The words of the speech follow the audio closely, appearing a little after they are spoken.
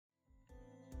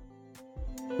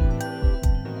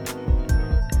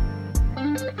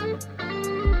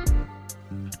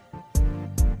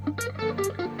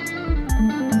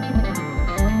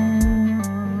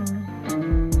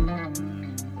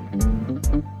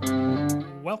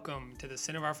Welcome to the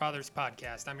Sin of Our Fathers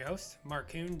podcast. I'm your host,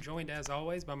 Mark Kuhn, joined as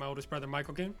always by my oldest brother,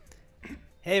 Michael Kuhn,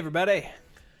 Hey, everybody.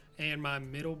 and my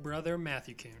middle brother,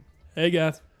 Matthew Kuhn. Hey,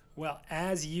 guys. Well,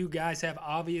 as you guys have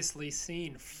obviously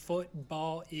seen,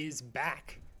 football is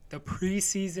back. The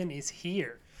preseason is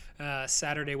here.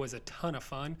 Saturday was a ton of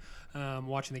fun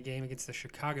watching the game against the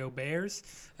Chicago Bears.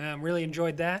 Really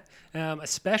enjoyed that.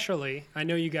 Especially, I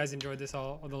know you guys enjoyed this,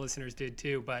 all the listeners did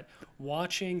too, but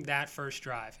watching that first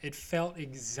drive, it felt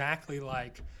exactly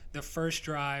like the first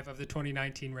drive of the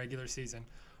 2019 regular season.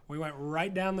 We went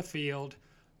right down the field,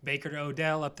 Baker to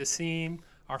Odell up the seam.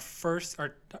 Our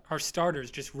starters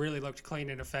just really looked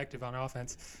clean and effective on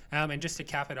offense. And just to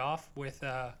cap it off with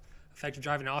effective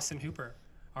driving, Austin Hooper,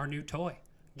 our new toy,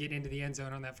 get into the end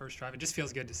zone on that first drive. It just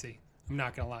feels good to see. I'm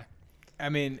not going to lie. I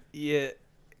mean, you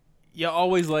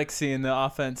always like seeing the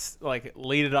offense like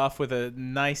lead it off with a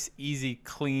nice, easy,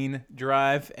 clean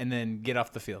drive and then get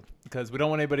off the field because we don't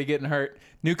want anybody getting hurt.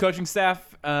 New coaching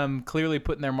staff clearly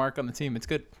putting their mark on the team. It's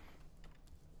good.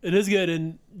 It is good.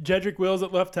 And Jedrick Wills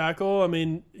at left tackle, I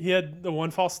mean, he had the one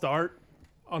false start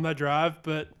on that drive,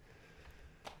 but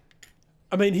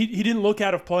I mean, he didn't look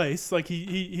out of place. Like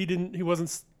he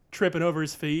wasn't tripping over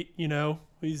his feet, you know.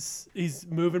 He's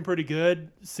moving pretty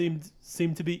good. Seemed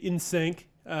to be in sync.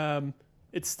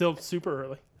 It's still super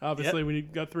early. Obviously, we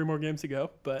got 3 more games to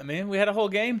go. But I mean, we had a whole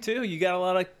game too. You got a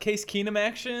lot of Case Keenum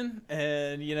action,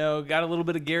 and got a little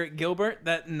bit of Garrett Gilbert.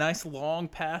 That nice long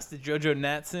pass to JoJo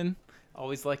Natson.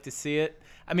 Always like to see it.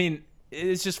 I mean,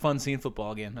 it's just fun seeing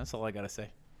football again. That's all I gotta say.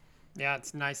 Yeah,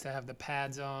 it's nice to have the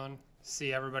pads on,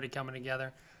 see everybody coming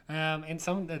together. And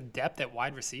some of the depth at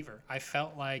wide receiver. I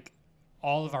felt like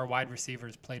all of our wide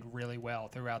receivers played really well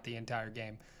throughout the entire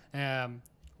game.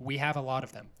 We have a lot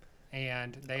of them,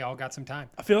 and they all got some time.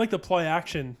 I feel like the play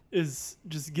action is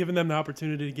just giving them the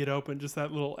opportunity to get open, just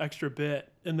that little extra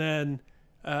bit. And then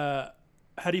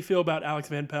how do you feel about Alex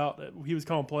Van Pelt? He was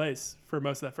calling plays for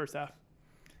most of that first half.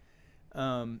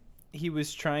 He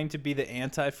was trying to be the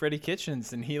anti-Freddie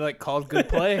Kitchens, and he called good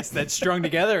plays that strung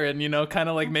together and kind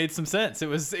of made some sense. It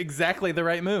was exactly the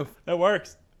right move. That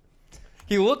works.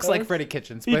 He looks like Freddie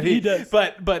Kitchens, but he does.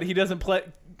 But he doesn't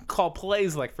call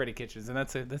plays like Freddie Kitchens, and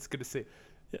that's good to see.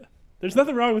 Yeah, there's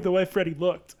nothing wrong with the way Freddie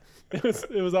looked.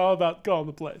 It was all about calling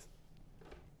the plays.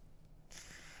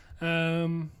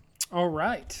 All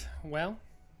right. Well,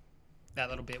 that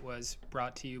little bit was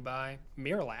brought to you by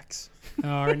Miralax,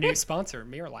 our new sponsor,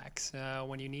 Miralax.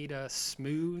 When you need a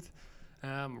smooth,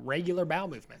 regular bowel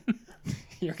movement,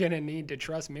 you're going to need to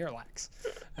trust Miralax.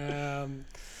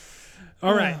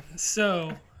 All right,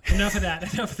 so enough of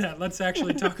that. Let's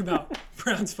actually talk about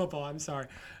Browns football. I'm sorry.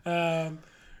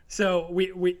 So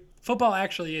we football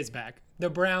actually is back. The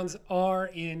Browns are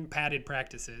in padded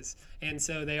practices, and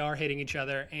so they are hitting each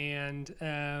other.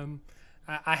 And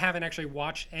I haven't actually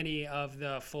watched any of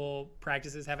the full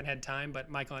practices, haven't had time. But,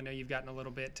 Michael, I know you've gotten a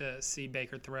little bit to see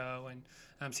Baker throw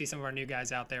and see some of our new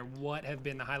guys out there. What have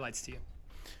been the highlights to you?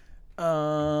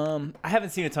 I haven't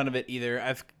seen a ton of it either.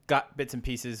 I've got bits and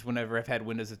pieces whenever I've had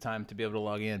windows of time to be able to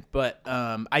log in. But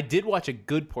I did watch a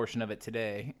good portion of it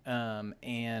today,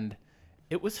 and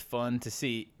it was fun to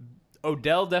see.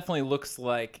 Odell definitely looks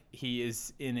like he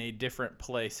is in a different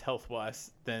place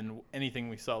health-wise than anything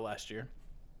we saw last year.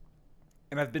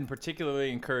 And I've been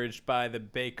particularly encouraged by the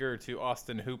Baker to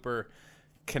Austin Hooper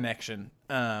connection.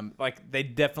 They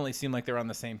definitely seem like they're on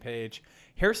the same page.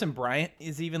 Harrison Bryant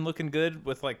is even looking good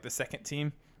with the second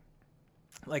team.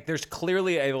 There's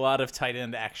clearly a lot of tight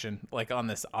end action on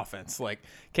this offense.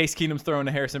 Case Keenum's throwing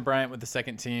to Harrison Bryant with the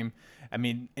second team. I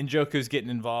mean, Njoku's getting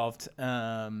involved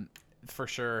for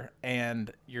sure.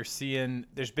 And you're seeing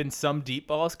there's been some deep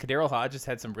balls. Kadarius Hodges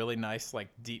had some really nice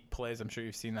deep plays. I'm sure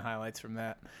you've seen the highlights from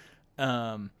that.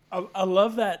 I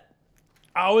love that.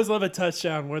 I always love a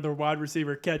touchdown where the wide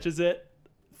receiver catches it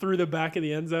through the back of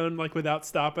the end zone, without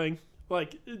stopping.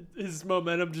 His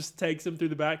momentum just takes him through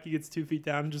the back. He gets 2 feet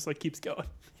down and just keeps going.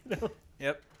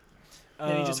 Yep.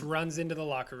 And he just runs into the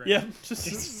locker room. Yeah,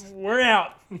 just we're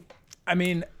out. I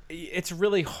mean, it's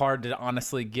really hard to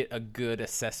honestly get a good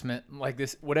assessment like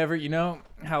this. Whatever,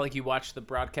 how you watch the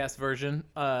broadcast version,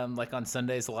 on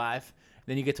Sundays live.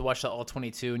 Then you get to watch the all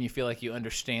 22 and you feel like you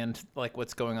understand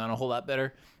what's going on a whole lot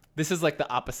better. This is the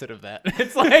opposite of that.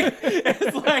 It's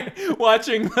like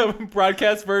watching the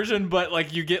broadcast version,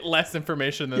 but you get less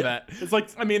information than that. It's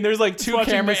there's 2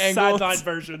 camera angles. Sideline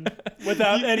version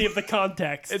without any of the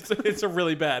context. It's a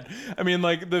really bad. I mean,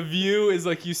 the view is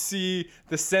you see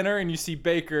the center and you see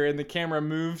Baker and the camera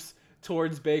moves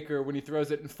towards Baker when he throws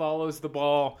it and follows the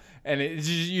ball, and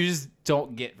you just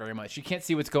don't get very much. You can't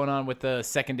see what's going on with the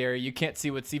secondary. You can't see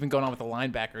what's even going on with the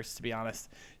linebackers, to be honest.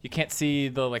 You can't see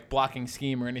the blocking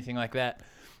scheme or anything like that.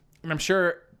 And I'm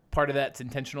sure part of that's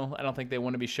intentional. I don't think they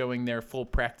want to be showing their full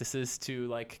practices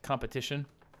to competition.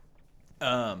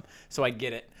 So I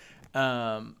get it.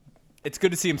 It's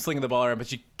good to see him slinging the ball around,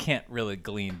 but you can't really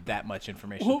glean that much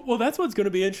information. Well, that's what's going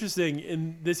to be interesting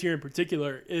in this year in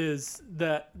particular is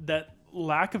that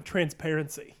lack of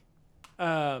transparency.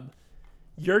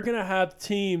 You're going to have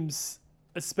teams,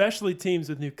 especially teams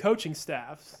with new coaching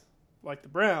staffs, like the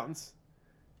Browns,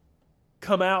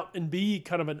 come out and be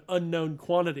kind of an unknown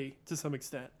quantity to some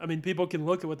extent. I mean, people can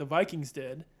look at what the Vikings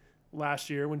did last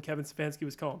year when Kevin Stefanski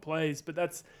was calling plays, but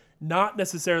that's not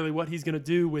necessarily what he's going to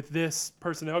do with this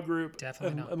personnel group.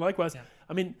 Definitely not. And likewise, Yeah.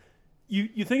 I mean,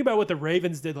 you think about what the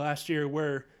Ravens did last year,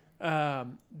 where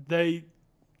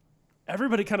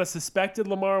everybody kind of suspected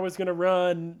Lamar was going to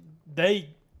run. They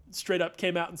straight up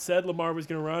came out and said Lamar was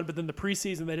going to run, but then the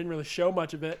preseason they didn't really show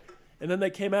much of it, and then they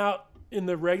came out in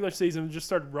the regular season and just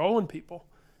started rolling people,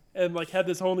 and had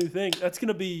this whole new thing. That's going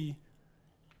to be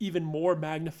even more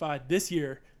magnified this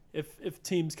year if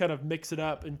teams kind of mix it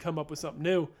up and come up with something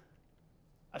new.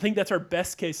 I think that's our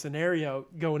best case scenario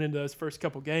going into those first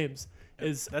couple games.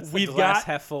 We've glass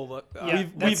half full look.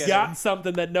 We've got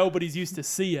something that nobody's used to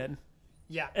seeing,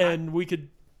 Yeah. and we could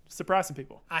surprise some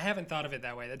people. I haven't thought of it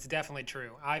that way. That's definitely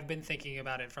true. I've been thinking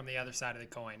about it from the other side of the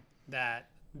coin, that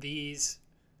these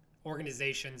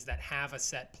organizations that have a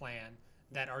set plan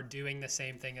that are doing the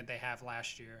same thing that they have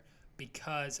last year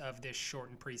because of this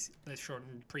shortened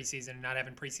preseason and not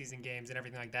having preseason games and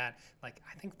everything like that. I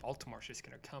think Baltimore's just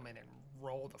going to come in and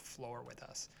roll the floor with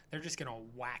us. They're just going to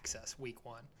wax us week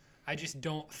one. I just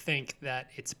don't think that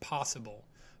it's possible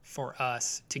for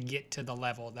us to get to the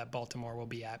level that Baltimore will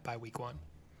be at by week one.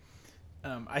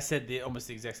 I said almost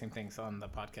the exact same things on the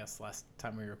podcast last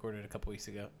time we recorded a couple weeks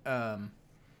ago.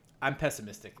 I'm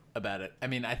pessimistic about it. I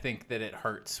mean, I think that it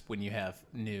hurts when you have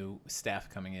new staff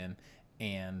coming in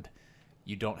and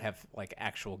you don't have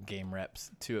actual game reps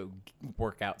to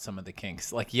work out some of the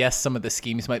kinks. Yes, some of the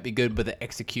schemes might be good, but the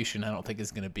execution I don't think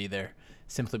is going to be there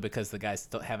simply because the guys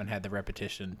still haven't had the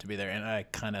repetition to be there.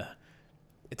 And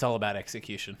it's all about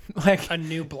execution. A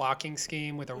new blocking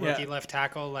scheme with a rookie left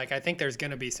tackle. I think there's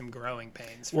going to be some growing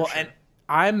pains. For sure.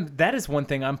 And that is one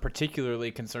thing I'm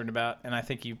particularly concerned about, and I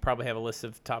think you probably have a list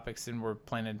of topics and we're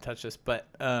planning to touch this, but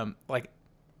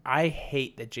I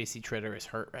hate that J.C. Tretter is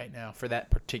hurt right now for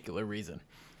that particular reason.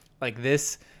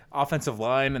 This offensive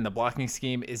line and the blocking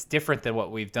scheme is different than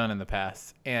what we've done in the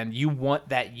past, and you want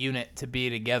that unit to be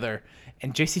together.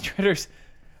 And J.C. Tretter's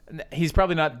he's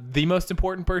probably not the most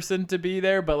important person to be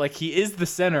there, but he is the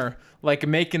center,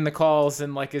 making the calls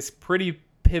and is pretty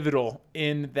pivotal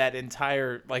in that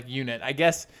entire unit. I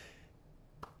guess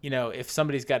if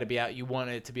somebody's got to be out, you want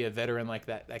it to be a veteran like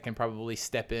that can probably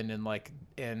step in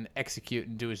and execute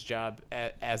and do his job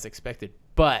as expected.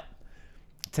 But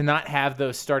to not have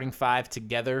those starting five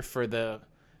together for the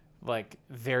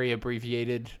very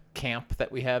abbreviated camp that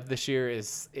we have this year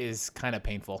is kind of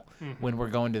painful when we're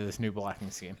going to this new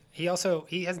blocking scheme. He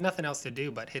has nothing else to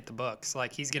do but hit the books.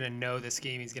 He's going to know the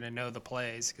scheme, he's going to know the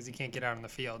plays because he can't get out on the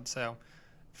field. So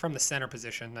from the center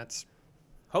position,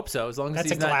 hope so, as long as That's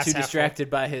he's a not glass too half distracted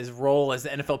by his role as the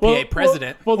NFLPA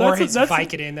president. or his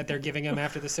Vicodin that they're giving him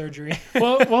after the surgery.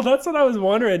 well, that's what I was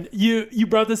wondering. You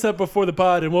brought this up before the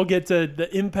pod, and we'll get to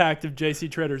the impact of J.C.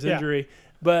 Tretter's injury.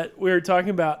 But we were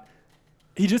talking about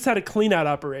he just had a clean-out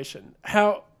operation.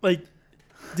 How,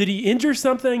 did he injure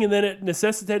something and then it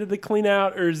necessitated the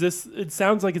clean-out, or is this? It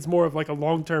sounds like it's more of a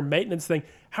long-term maintenance thing.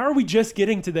 How are we just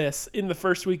getting to this in the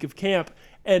first week of camp?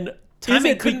 And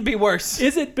timing couldn't be worse.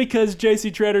 Is it because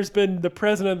J.C. Tretter's been the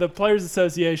president of the Players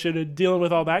Association and dealing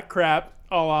with all that crap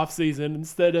all offseason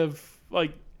instead of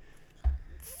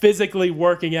physically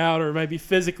working out or maybe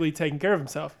physically taking care of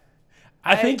himself?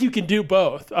 I think you can do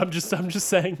both. I'm just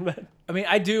saying that. I mean,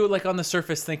 I do on the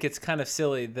surface think it's kind of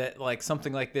silly that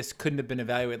something like this couldn't have been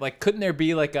evaluated. Couldn't there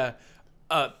be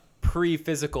a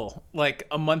pre-physical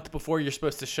a month before you're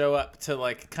supposed to show up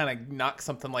to kind of knock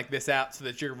something like this out so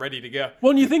that you're ready to go? Well,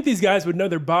 and you think these guys would know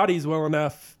their bodies well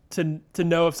enough to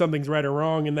know if something's right or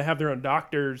wrong, and they have their own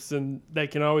doctors and they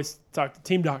can always talk to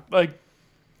team doc.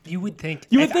 You would think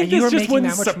this you just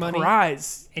wouldn't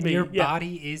surprise and me. your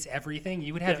body is everything.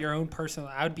 You would have your own personal.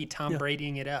 I would be Tom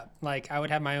Bradying it up. I would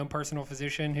have my own personal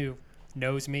physician who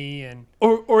knows me and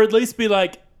or at least be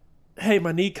hey,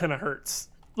 my knee kind of hurts.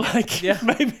 Like, Yeah.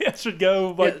 maybe I should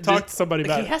go Yeah, talk to somebody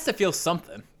about he it. has to feel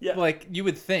something. Yeah. Like you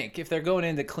would think if they're going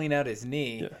in to clean out his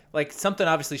knee, Yeah. like something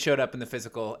obviously showed up in the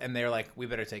physical, and they're like, we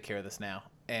better take care of this now,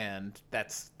 and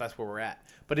that's where we're at.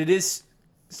 But it's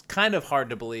kind of hard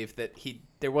to believe that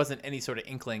there wasn't any sort of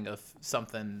inkling of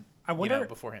something. I wonder-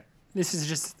 beforehand. This is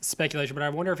just speculation, but I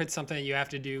wonder if it's something that you have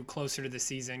to do closer to the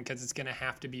season because it's going to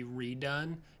have to be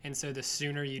redone. And so the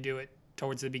sooner you do it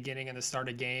towards the beginning and the start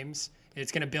of games,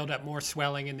 it's going to build up more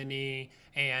swelling in the knee,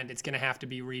 and it's going to have to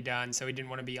be redone. So he didn't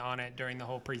want to be on it during the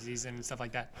whole preseason and stuff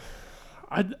like that.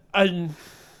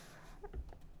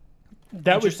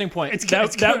 That would Interesting point. It's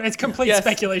complete yes,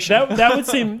 speculation. that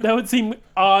would seem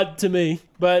odd to me,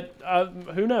 but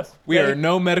who knows? We are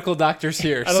no medical doctors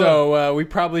here, don't so we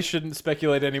probably shouldn't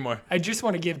speculate anymore. I just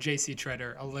want to give J.C.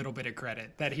 Treader a little bit of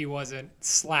credit that he wasn't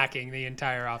slacking the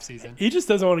entire offseason. He just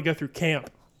doesn't want to go through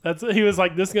camp. He was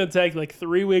like, this is going to take like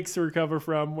 3 weeks to recover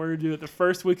from. We're going to do it the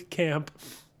first week of camp.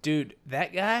 Dude,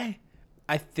 that guy,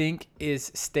 I think,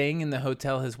 is staying in the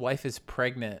hotel. His wife is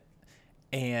pregnant,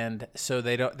 and so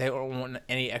they don't want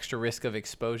any extra risk of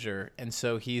exposure, and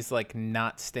so he's like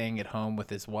not staying at home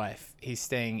with his wife. He's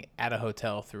staying at a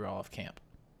hotel through all of camp.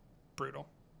 Brutal.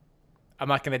 I'm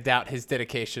not going to doubt his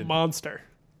dedication. Monster.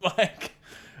 Like,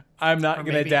 I'm not Or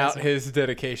going to maybe doubt hasn't. his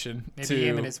dedication Maybe to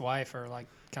him and his wife are like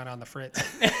kind of on the fritz.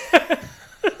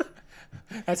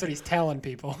 That's what he's telling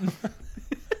people.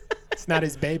 It's not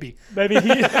his baby. Maybe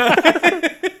he.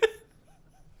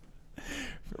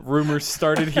 Rumors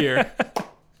started here.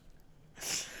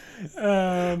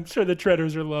 I'm sure the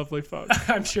Treaders are lovely folks.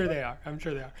 I'm sure they are.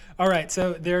 All right.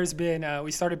 So there's been,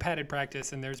 we started padded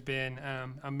practice, and there's been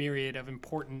a myriad of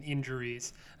important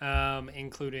injuries,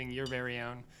 including your very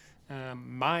own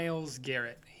Myles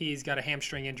Garrett. He's got a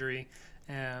hamstring injury.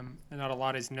 And not a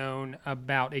lot is known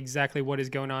about exactly what is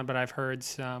going on, but I've heard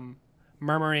some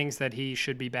murmurings that he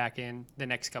should be back in the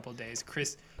next couple of days.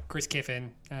 Chris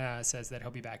Kiffin says that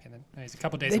he'll be back in. He's a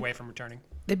couple of days away from returning.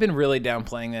 They've been really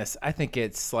downplaying this. I think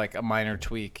it's like a minor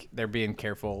tweak. They're being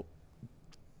careful.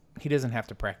 He doesn't have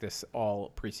to practice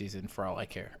all preseason for all I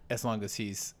care, as long as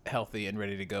he's healthy and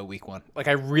ready to go week 1. Like,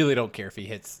 I really don't care if he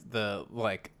hits the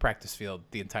practice field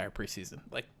the entire preseason.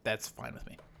 Like, that's fine with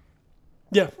me.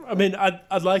 Yeah, I mean,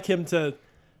 I'd like him to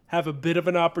have a bit of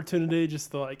an opportunity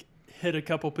just to like hit a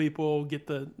couple people,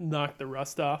 knock the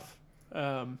rust off,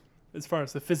 as far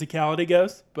as the physicality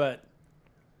goes. But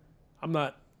I'm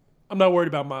not worried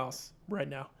about Myles right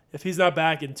now. If he's not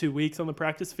back in 2 weeks on the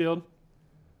practice field,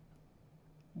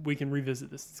 we can revisit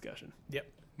this discussion. Yep.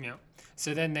 Yeah.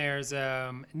 So then there's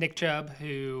Nick Chubb,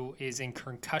 who is in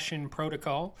concussion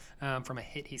protocol from a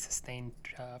hit he sustained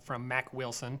from Mac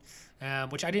Wilson,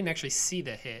 which I didn't actually see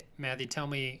the hit. Matthew, tell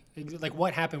me, like,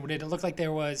 what happened? Did it look like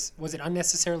was it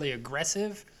unnecessarily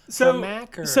aggressive from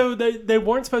Mac? Or? So they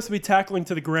weren't supposed to be tackling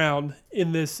to the ground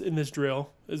in this drill,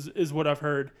 is what I've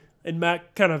heard. And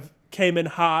Mac kind of came in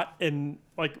hot and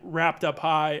like wrapped up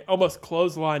high, almost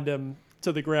clotheslined him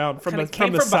to the ground from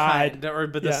the side.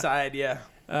 The side, yeah.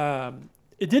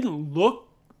 It didn't look.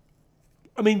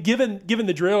 I mean, given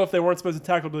the drill, if they weren't supposed to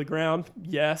tackle to the ground,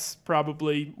 yes,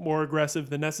 probably more aggressive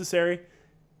than necessary.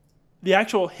 The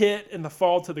actual hit and the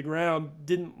fall to the ground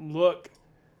didn't look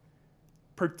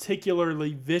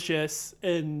particularly vicious,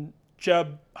 and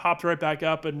Chubb hopped right back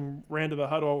up and ran to the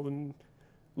huddle and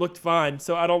looked fine.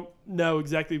 So I don't know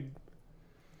exactly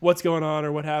what's going on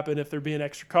or what happened, if they're being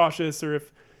extra cautious or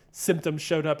if symptoms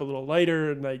showed up a little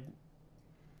later and they.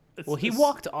 He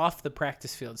walked off the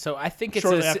practice field, so I think it's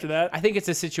shortly after that. I think it's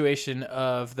a situation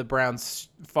of the Browns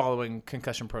following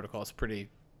concussion protocols pretty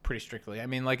strictly. I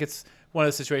mean, like, it's one of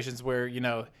those situations where, you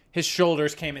know, his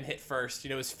shoulders came and hit first, you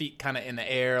know, his feet kind of in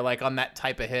the air, like on that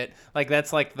type of hit. Like,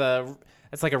 that's like a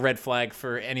red flag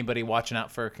for anybody watching out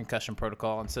for a concussion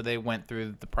protocol, and so they went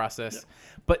through the process. Yeah.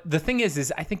 But the thing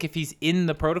is I think if he's in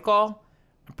the protocol,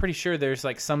 I'm pretty sure there's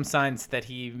like some signs that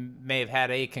he may have had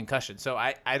a concussion. So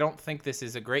I don't think this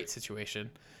is a great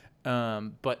situation,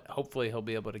 but hopefully he'll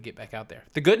be able to get back out there.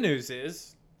 The good news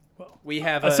is, we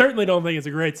have. I certainly don't think it's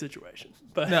a great situation.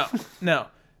 But no.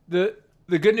 The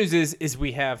good news is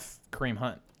we have Kareem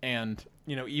Hunt, and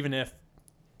you know, even if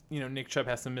Nick Chubb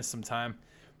has to miss some time,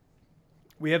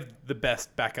 we have the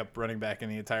best backup running back in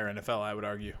the entire NFL, I would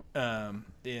argue,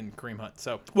 in Kareem Hunt.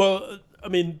 So, well, I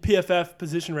mean, PFF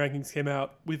position rankings came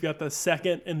out. We've got the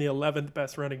 2nd and the 11th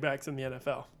best running backs in the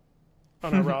NFL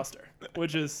on our roster,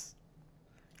 which is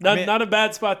not a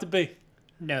bad spot to be.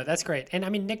 No, that's great. And I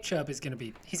mean, Nick Chubb he's going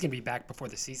to be back before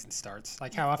the season starts.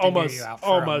 Like, how often are you out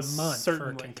for a month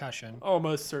for a concussion?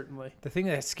 Almost certainly. The thing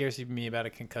that scares me about a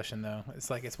concussion, though,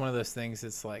 it's like it's one of those things.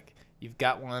 It's like you've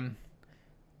got one.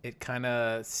 it kind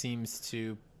of seems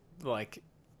to like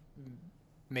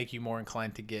make you more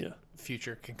inclined to get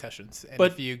future concussions. And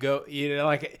But- if you go,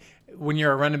 like when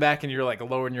you're a running back and you're like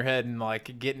lowering your head and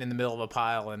like getting in the middle of a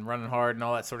pile and running hard and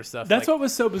all that sort of stuff. That's like, what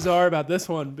was so bizarre about this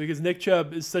one, because Nick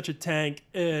Chubb is such a tank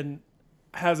and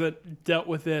hasn't dealt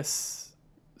with this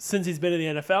since he's been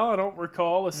in the NFL. I don't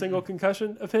recall a single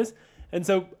concussion of his. And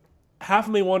so half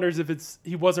of me wonders if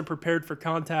he wasn't prepared for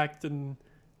contact and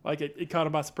like it caught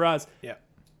him by surprise. Yeah.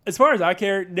 As far as I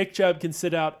care, Nick Chubb can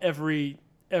sit out every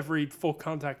full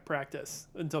contact practice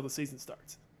until the season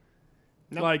starts.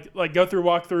 Nope. Like go through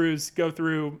walkthroughs, go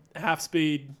through half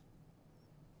speed,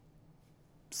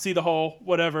 see the hole,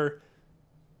 whatever.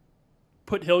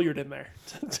 Put Hilliard in there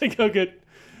to go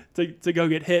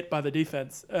get hit by the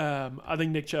defense. I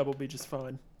think Nick Chubb will be just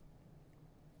fine.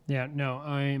 Yeah, no,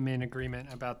 I'm in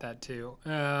agreement about that too.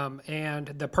 And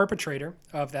the perpetrator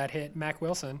of that hit, Mac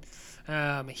Wilson,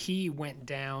 he went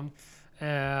down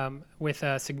with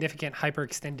a significant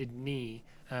hyperextended knee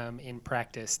in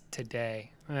practice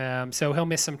today. So he'll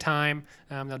miss some time.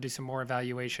 They'll do some more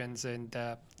evaluations, and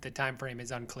the time frame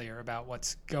is unclear about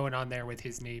what's going on there with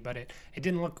his knee, but it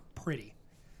didn't look pretty.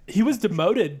 He was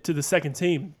demoted to the second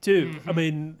team too. I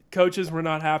mean, coaches were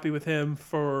not happy with him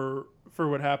for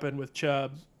what happened with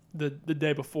Chubb the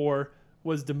day before.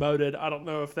 Was demoted. I don't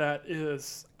know if that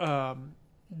is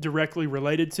directly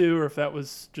related to, or if that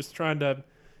was just trying to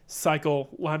cycle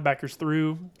linebackers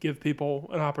through, give people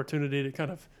an opportunity to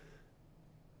kind of.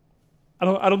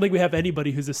 I don't think we have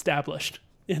anybody who's established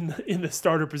in the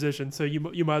starter position, so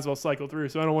you might as well cycle through.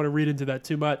 So I don't want to read into that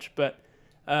too much, but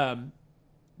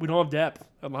we don't have depth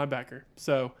at linebacker.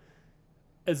 So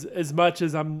as much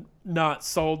as I'm not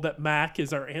sold that Mac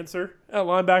is our answer at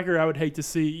linebacker, I would hate to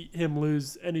see him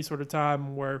lose any sort of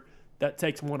time where that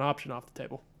takes one option off the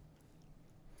table.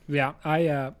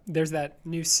 Yeah, there's that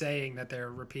new saying that they're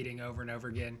repeating over and over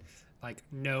again, like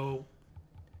no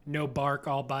bark,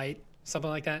 all bite,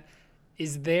 something like that.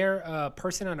 Is there a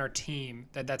person on our team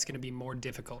that's going to be more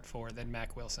difficult for than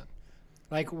Mac Wilson?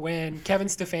 Like when Kevin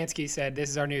Stefanski said, "This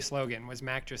is our new slogan," was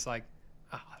Mac just like,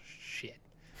 "Oh shit,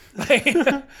 like,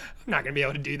 I'm not going to be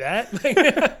able to do that. Like,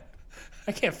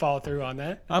 I can't follow through on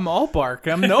that." I'm all bark.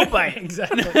 I'm no bite.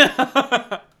 Exactly.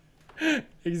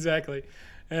 Exactly.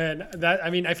 And that, I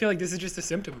mean, I feel like this is just a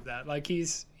symptom of that. Like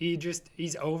he's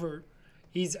over,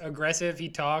 he's aggressive, he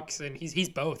talks, and he's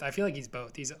both. I feel like he's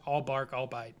both. He's all bark, all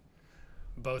bite,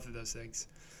 both of those things.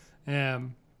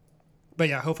 But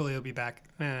yeah, hopefully he'll be back.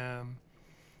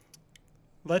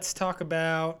 Let's talk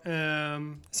about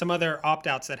some other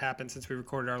opt-outs that happened since we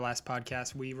recorded our last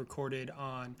podcast. We recorded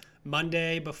on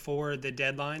Monday before the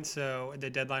deadline, so the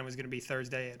deadline was going to be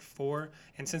Thursday at 4.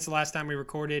 And since the last time we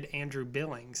recorded, Andrew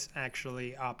Billings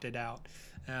actually opted out,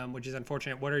 which is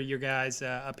unfortunate. What are your guys'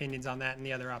 opinions on that and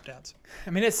the other opt-outs? I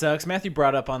mean, it sucks. Matthew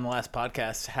brought up on the last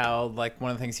podcast how like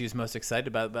one of the things he was most excited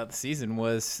about the season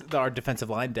was our defensive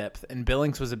line depth, and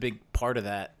Billings was a big part of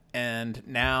that. And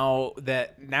now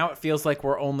it feels like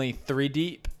we're only 3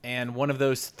 deep, and one of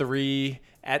those 3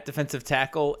 at defensive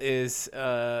tackle is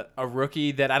a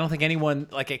rookie that I don't think anyone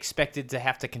like expected to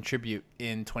have to contribute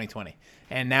in 2020.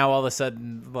 And now all of a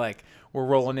sudden, like we're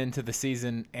rolling into the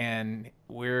season and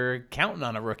we're counting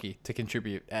on a rookie to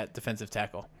contribute at defensive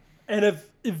tackle. And if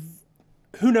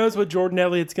who knows what Jordan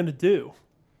Elliott's going to do?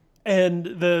 And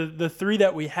the 3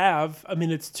 that we have, I mean,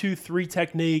 it's 2-3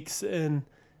 techniques, and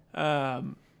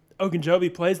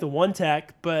Ogunjobi plays the 1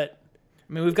 tech, but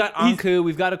I mean, we've got Anku,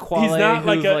 we've got Aquale.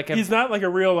 He's not like a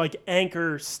real like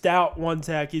anchor stout 1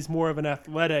 tech. He's more of an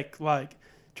athletic, like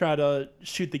try to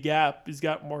shoot the gap. He's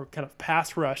got more kind of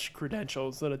pass rush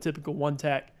credentials than a typical 1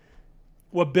 tech.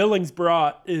 What Billings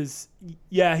brought is,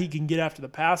 yeah, he can get after the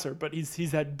passer, but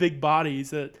he's that big body.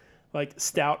 He's a like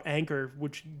stout anchor,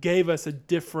 which gave us a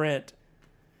different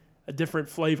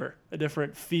flavor, a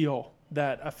different feel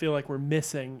that I feel like we're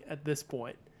missing at this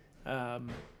point. No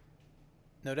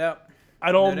doubt.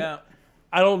 I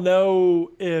don't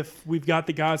know if we've got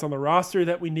the guys on the roster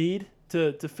that we need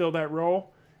to fill that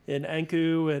role in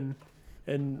Anku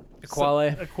and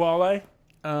Aquale. Aquale.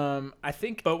 I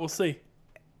think But we'll see.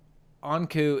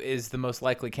 Anku is the most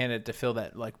likely candidate to fill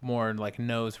that like more like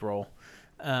nose role.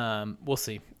 We'll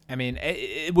see. I mean,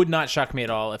 it would not shock me at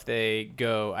all if they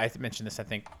go. I mentioned this, I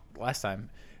think, last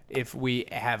time. If we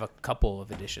have a couple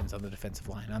of additions on the defensive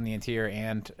line, on the interior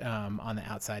and on the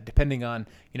outside, depending on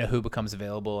who becomes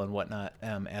available and whatnot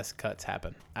as cuts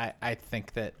happen. I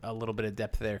think that a little bit of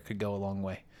depth there could go a long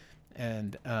way.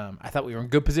 And I thought we were in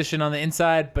good position on the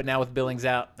inside, but now with Billings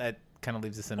out, that kind of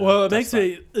leaves us in a Well, tough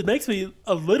it makes me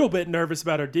a little bit nervous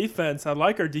about our defense. I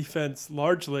like our defense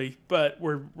largely, but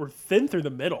we're thin through the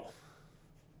middle.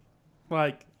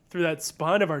 like through that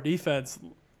spine of our defense,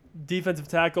 defensive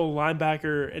tackle,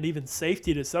 linebacker, and even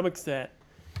safety to some extent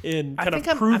in kind of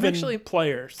proven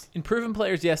players. In proven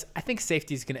players, yes. I think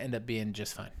safety is going to end up being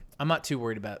just fine. I'm not too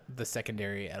worried about the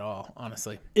secondary at all,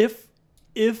 honestly.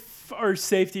 If our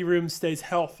safety room stays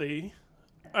healthy,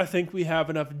 I think we have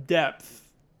enough depth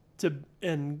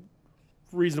and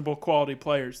reasonable quality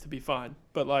players to be fine.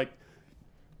 But like,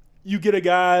 you get a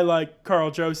guy like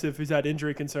Carl Joseph who's had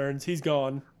injury concerns, he's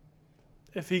gone.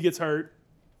 If he gets hurt,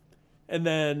 and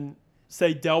then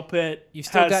say Delpit, you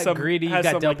still got Greedy, you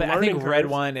got Delpit. Like, I think curves.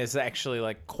 Redwine is actually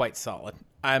like quite solid.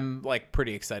 I'm like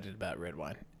pretty excited about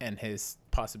Redwine and his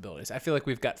possibilities. I feel like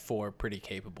we've got 4 pretty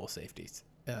capable safeties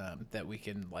that we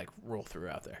can like roll through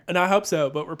out there. And I hope so,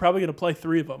 but we're probably going to play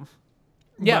 3 of them.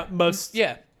 Yeah,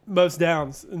 most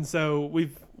downs, and so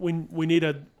we need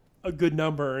a good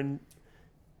number, and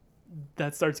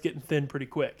that starts getting thin pretty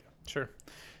quick. Sure.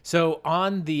 So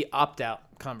on the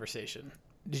opt-out conversation,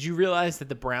 did you realize that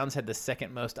the Browns had the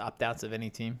second most opt-outs of any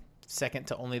team, second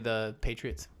to only the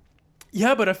Patriots?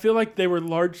 Yeah, but I feel like they were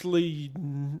largely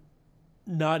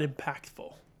not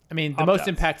impactful. I mean, the most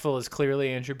impactful is clearly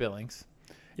Andrew Billings.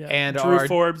 Yeah, and Drew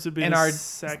Forbes would be the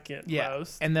second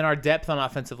most. And then our depth on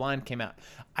offensive line came out.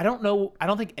 I don't know. I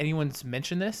don't think anyone's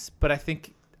mentioned this, but I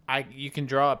think you can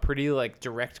draw a pretty like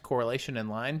direct correlation in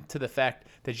line to the fact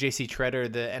that J.C.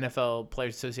 Tretter, the NFL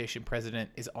Players Association president,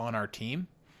 is on our team,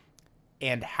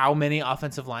 and how many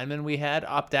offensive linemen we had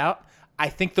opt out. I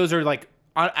think those are like,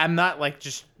 I'm not like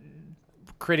just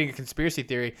creating a conspiracy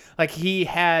theory. Like they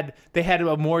had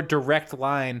a more direct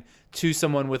line to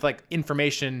someone with like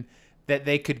information that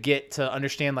they could get to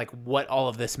understand like what all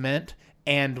of this meant,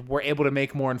 and were able to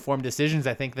make more informed decisions,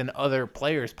 I think, than other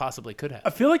players possibly could have. I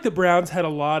feel like the Browns had a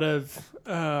lot of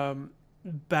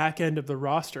back end of the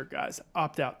roster guys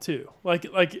opt out too. Like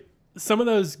some of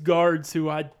those guards who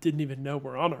I didn't even know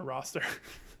were on our roster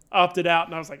opted out,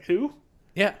 and I was like, who?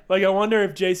 Yeah. Like I wonder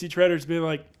if J.C. Tretter's being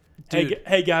like,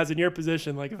 hey guys, in your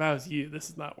position, like if I was you, this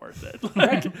is not worth it.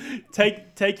 Like,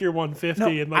 take your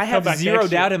 150 and like I have zero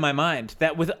doubt in my mind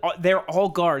that with they're all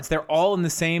guards, they're all in the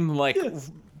same like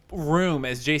room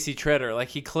as J.C. Tretter. Like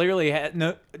he clearly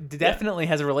definitely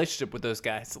has a relationship with those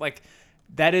guys. Like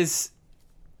there's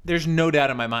no doubt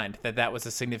in my mind that was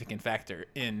a significant factor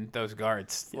in those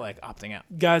guards like opting out.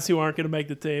 Guys who aren't going to make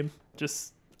the team,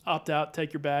 just opt out,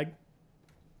 take your bag.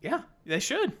 Yeah, they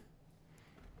should.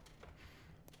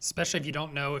 Especially if you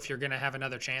don't know if you're going to have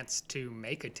another chance to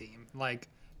make a team. Like,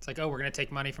 it's like, oh, we're going to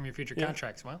take money from your future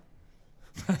contracts. Well,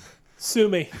 sue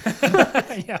me.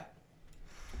 Yeah.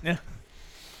 Yeah.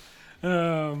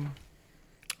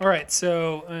 All right,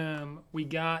 so we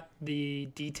got the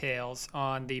details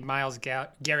on the Myles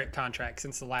Garrett contract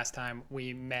since the last time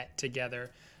we met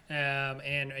together.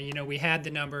 And, you know, we had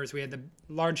the numbers. We had the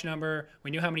large number.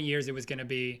 We knew how many years it was going to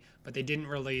be, but they didn't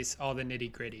release all the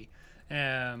nitty-gritty.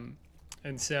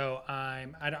 And so I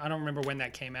don't remember when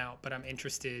that came out, but I'm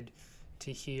interested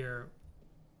to hear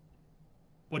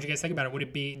what you guys think about it. Would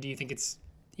it be, do you think it's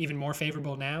even more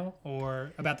favorable now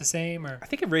or about the same? Or I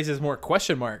think it raises more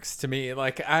question marks to me.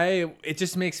 Like it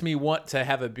just makes me want to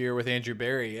have a beer with Andrew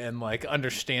Berry and like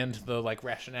understand the like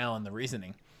rationale and the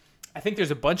reasoning. I think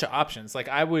there's a bunch of options. Like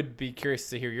I would be curious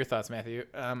to hear your thoughts, Matthew.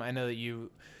 I know that you,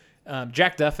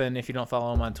 Jack Duffin, if you don't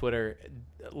follow him on Twitter,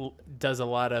 does a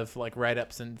lot of like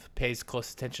write-ups and pays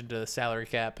close attention to the salary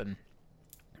cap,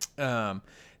 and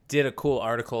did a cool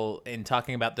article in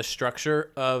talking about the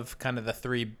structure of kind of the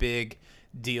 3 big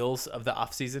deals of the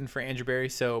offseason for Andrew Berry.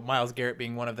 So Myles Garrett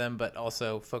being one of them, but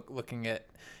also looking at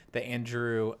the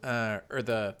Andrew or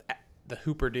the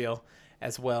Hooper deal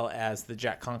as well as the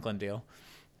Jack Conklin deal.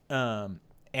 And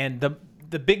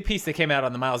the big piece that came out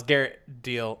on the Myles Garrett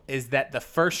deal is that the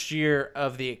first year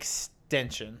of the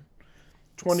extension,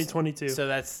 2022. So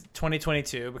that's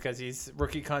 2022 because his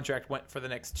rookie contract went for the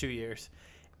next 2 years,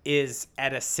 is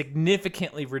at a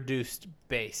significantly reduced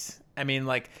base. I mean,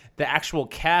 like the actual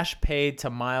cash paid to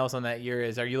Myles on that year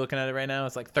is, are you looking at it right now?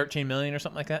 It's like $13 million or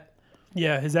something like that.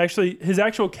 Yeah, his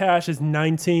actual cash is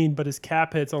 19, but his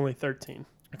cap hit's only 13.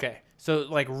 Okay. So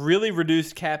like really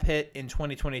reduced cap hit in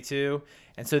 2022.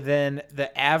 And so then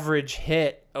the average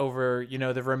hit over, you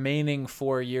know, the remaining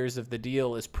 4 years of the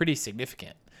deal is pretty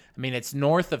significant. I mean, it's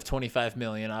north of $25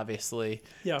 million, obviously,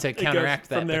 to counteract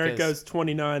that. From there, it goes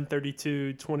 29,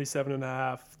 32, 27 and a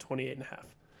half, 28 and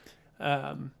a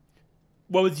half.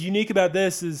 What was unique about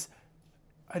this is,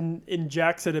 and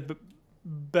Jack said it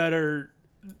better,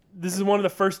 this is one of the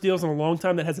first deals in a long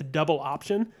time that has a double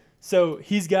option. So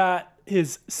he's got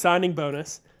his signing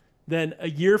bonus, then a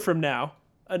year from now,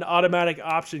 an automatic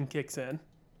option kicks in,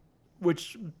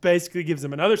 which basically gives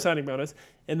him another signing bonus.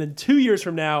 And then 2 years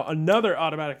from now, another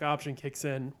automatic option kicks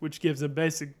in, which gives him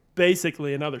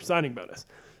basically another signing bonus.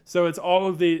 So it's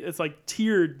it's like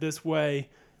tiered this way,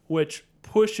 which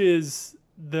pushes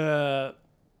the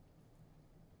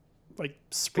like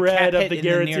spread of the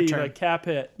guarantee, like cap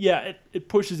hit. Yeah, it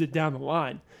pushes it down the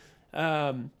line.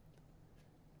 I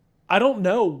don't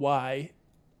know why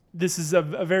this is a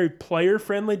very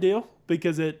player-friendly deal,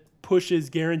 because it pushes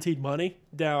guaranteed money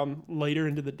down later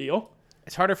into the deal.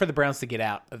 It's harder for the Browns to get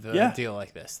out of a deal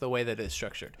like this, the way that it's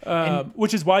structured.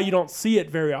 Which is why you don't see it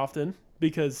very often,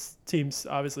 because teams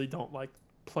obviously don't like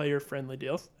player-friendly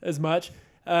deals as much.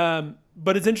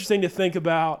 But it's interesting to think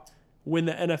about when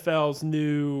the NFL's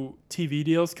new TV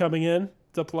deals coming in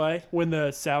to play, when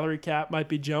the salary cap might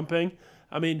be jumping.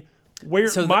 I mean,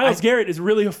 Myles Garrett is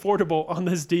really affordable on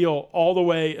this deal all the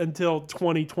way until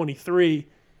 2023.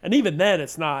 And even then,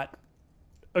 it's not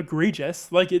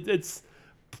egregious. Like it's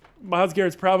Myles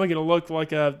Garrett's probably going to look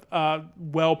like a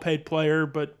well-paid player,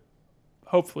 but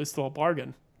hopefully still a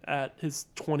bargain at his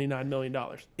 $29 million.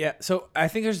 Yeah, so I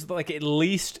think there's like at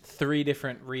least 3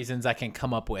 different reasons I can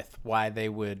come up with why they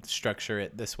would structure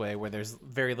it this way, where there's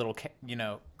very little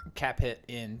cap hit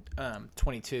in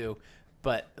 22,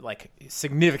 but like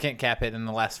significant cap hit in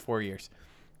the last 4 years.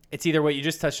 It's either what you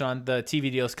just touched on, the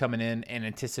TV deals coming in and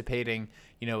anticipating,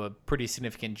 a pretty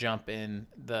significant jump in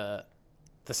the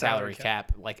salary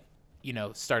cap, like,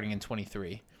 starting in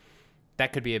 23.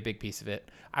 That could be a big piece of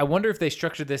it. I wonder if they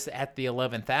structured this at the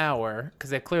 11th hour, because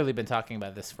they've clearly been talking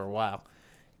about this for a while,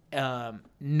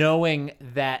 knowing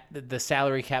that the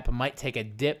salary cap might take a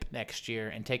dip next year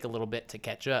and take a little bit to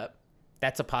catch up.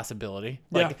 That's a possibility.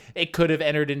 Like, it could have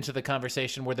entered into the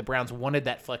conversation where the Browns wanted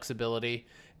that flexibility,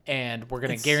 and we're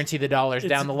going to guarantee the dollars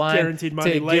down the line guaranteed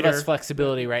money to later. give us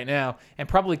flexibility right now. And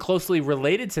probably closely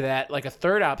related to that, like a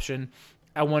third option,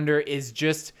 I wonder, is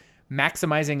just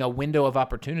maximizing a window of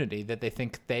opportunity that they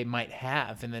think they might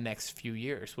have in the next few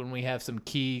years when we have some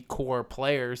key core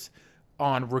players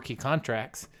on rookie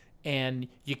contracts, and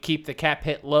you keep the cap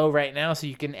hit low right now so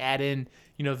you can add in,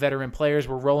 veteran players.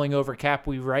 We're rolling over cap.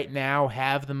 We right now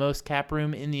have the most cap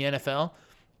room in the NFL.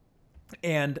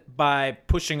 And by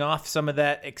pushing off some of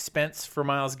that expense for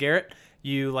Myles Garrett,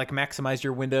 you maximize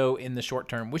your window in the short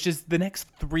term, which is the next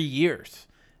 3 years.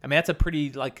 I mean, that's a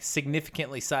pretty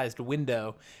significantly sized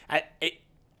window.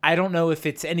 I don't know if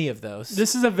it's any of those.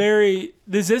 This isn't a very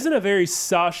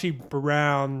Sashi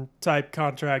Brown type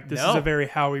contract. This is a very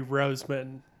Howie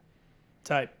Roseman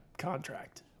type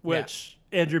contract, which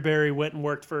Andrew Berry went and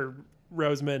worked for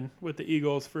Roseman with the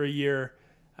Eagles for a year.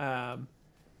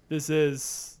 This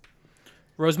is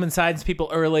Roseman signs people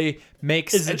early,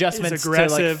 makes adjustments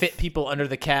to fit people under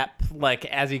the cap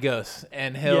as he goes,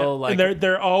 and he'll and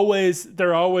they're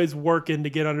always working to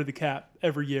get under the cap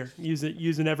every year,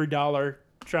 using every dollar,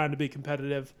 trying to be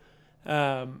competitive.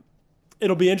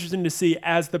 It'll be interesting to see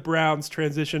as the Browns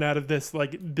transition out of this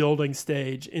building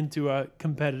stage into a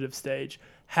competitive stage,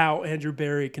 how Andrew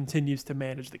Berry continues to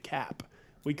manage the cap.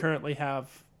 We currently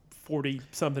have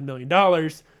 $40-something million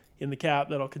in the cap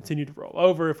that'll continue to roll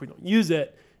over if we don't use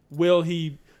it. Will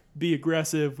he be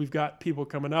aggressive? We've got people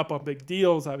coming up on big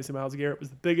deals. Obviously, Myles Garrett was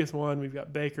the biggest one. We've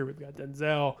got Baker. We've got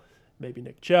Denzel. Maybe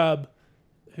Nick Chubb.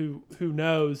 Who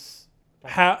knows?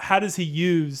 How does he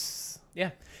use?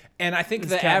 Yeah. And I think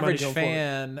the average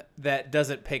fan that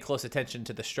doesn't pay close attention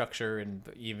to the structure and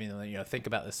even think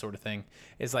about this sort of thing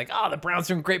is the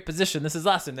Browns are in great position. This is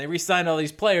awesome. They re-signed all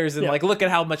these players and look at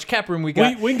how much cap room we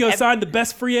got. We can go sign the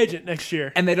best free agent next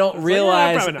year. And they don't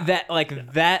realize that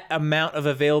that amount of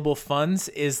available funds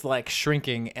is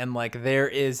shrinking, and there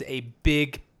is a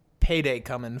big payday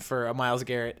coming for a Myles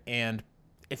Garrett, and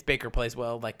if Baker plays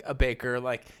well, a Baker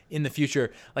in the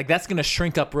future, that's going to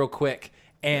shrink up real quick.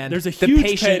 And there's a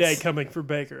huge payday coming for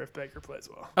Baker if Baker plays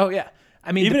well. Oh, yeah.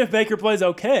 I mean, even if Baker plays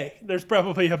okay, there's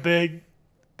probably a big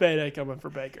payday coming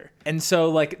for Baker. And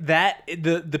so,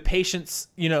 the patience,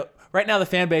 right now the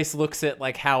fan base looks at,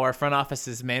 how our front office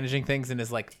is managing things and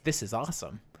is this is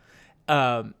awesome.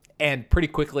 And pretty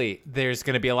quickly, there's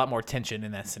going to be a lot more tension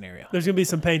in that scenario. There's going to be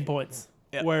some pain points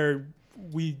where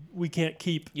we can't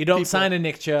keep. You don't sign a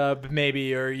Nick Chubb,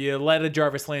 maybe, or you let a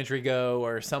Jarvis Landry go,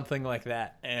 or something like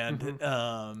that, and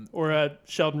or a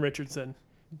Sheldon Richardson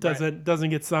doesn't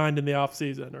get signed in the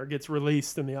offseason or gets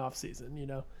released in the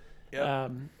offseason.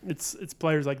 It's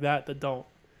players like that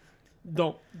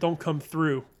don't come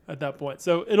through at that point.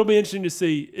 So it'll be interesting to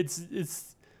see.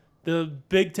 It's the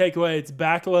big takeaway. It's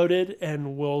backloaded,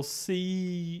 and we'll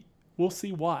see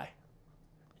why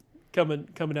coming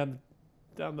down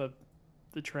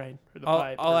the train or the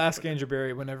pipe. I'll ask Andrew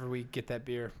Berry whenever we get that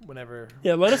beer. Whenever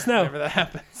let us know. Whenever that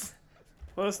happens.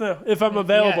 Let us know if I'm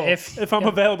available. If I'm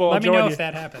available, I'll let me join know you. if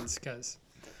that happens because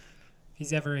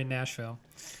he's ever in Nashville.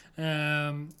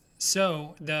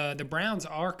 So the Browns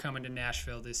are coming to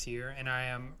Nashville this year, and I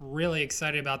am really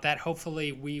excited about that.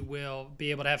 Hopefully, we will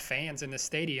be able to have fans in the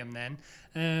stadium then.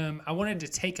 I wanted to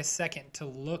take a second to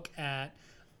look at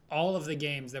all of the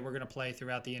games that we're going to play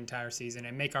throughout the entire season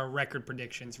and make our record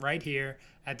predictions right here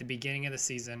at the beginning of the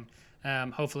season.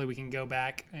 Hopefully, we can go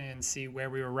back and see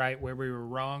where we were right, where we were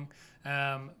wrong.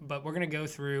 But we're going to go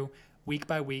through week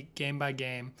by week, game by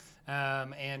game,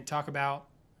 and talk about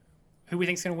who we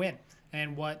think is going to win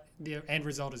and what the end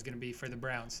result is going to be for the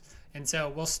Browns. And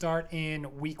so we'll start in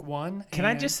week 1. Can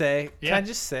I just say Yeah.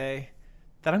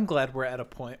 that I'm glad we're at a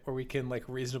point where we can like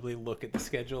reasonably look at the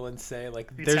schedule and say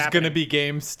like It's there's going to happening. be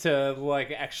games to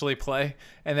like actually play,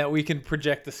 and that we can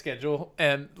project the schedule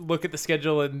and look at the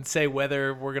schedule and say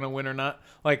whether we're going to win or not.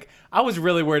 Like I was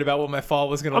really worried about what my fall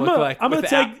was going to look like. I'm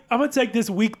gonna take this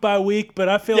week by week, but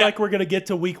I feel Yeah. like we're gonna get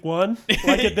to week 1,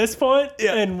 like at this point,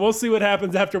 Yeah. and we'll see what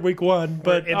happens after week 1.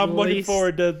 But at I'm looking least-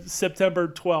 forward to September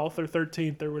 12th or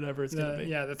 13th or whatever it's gonna be.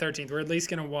 Yeah, the 13th. We're at least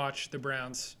going to watch the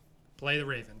Browns play the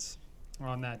Ravens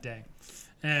on that day.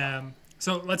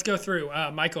 So let's go through.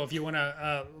 Michael, if you want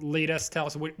to lead us, tell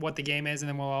us what the game is, and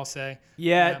then we'll all say.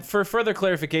 Yeah, for further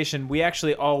clarification, we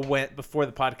actually all went before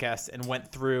the podcast and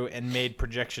went through and made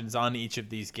projections on each of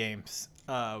these games,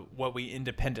 what we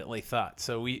independently thought.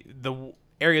 So the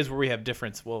areas where we have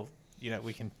difference,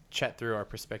 we can chat through our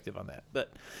perspective on that.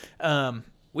 But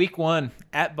week 1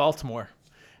 at Baltimore,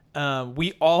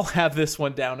 we all have this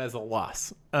one down as a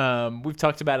loss. We've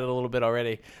talked about it a little bit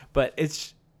already, but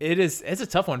it's a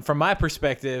tough one from my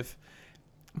perspective.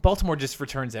 Baltimore just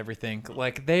returns everything.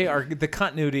 Like the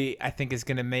continuity, I think, is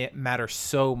going to matter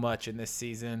so much in this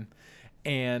season.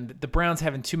 And the Browns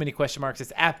having too many question marks.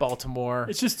 It's at Baltimore.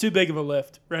 It's just too big of a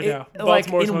lift right now. Like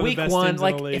Baltimore's in one of the week best 1, teams in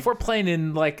like the league. if we're playing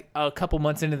in like a couple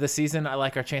months into the season, I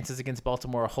like our chances against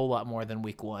Baltimore a whole lot more than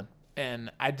week 1. And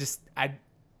I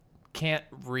can't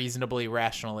reasonably,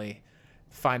 rationally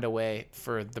find a way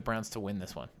for the Browns to win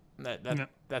this one.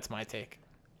 That's my take.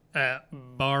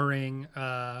 Barring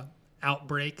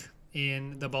outbreak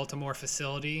in the Baltimore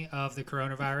facility of the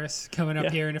coronavirus coming up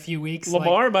here in a few weeks.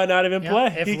 Lamar might not even Yeah,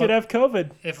 play. if He could have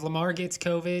COVID. If Lamar gets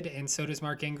COVID and so does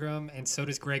Mark Ingram and so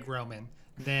does Greg Roman,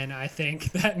 then I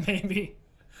think that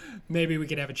maybe we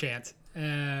could have a chance.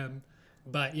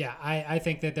 But yeah, I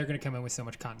think that they're going to come in with so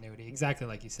much continuity, exactly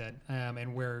like you said.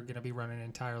 And we're going to be running an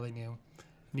entirely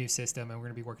new system, and we're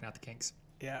going to be working out the kinks.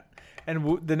 Yeah.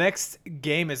 And the next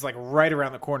game is like right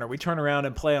around the corner. We turn around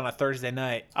and play on a Thursday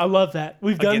night I love that.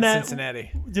 We've done against that.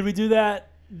 Cincinnati. Did we do that?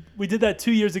 We did that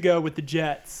 2 years ago with the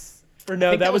Jets. Or no,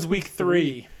 think that was week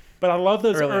 3. But I love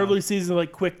those Early early on. season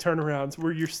like quick turnarounds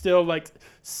where you're still like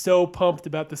so pumped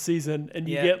about the season and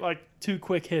you Yeah. get like 2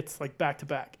 quick hits like back to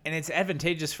back. And it's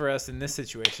advantageous for us in this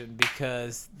situation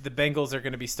because the Bengals are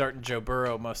going to be starting Joe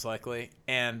Burrow most likely,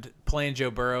 and playing Joe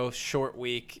Burrow short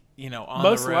week, on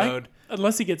Most the road.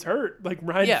 unless he gets hurt. Like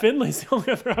Ryan Yeah. Finley's the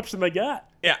only other option they got.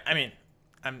 Yeah, I mean,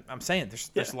 I'm saying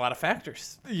there's a lot of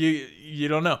factors. You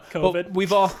don't know. COVID. But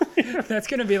we've all That's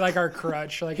going to be like our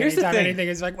crutch. Like Here's the anytime thing. anything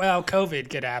is like, well, COVID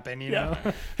could happen, you know?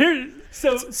 Here,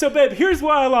 so babe, here's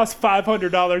why I lost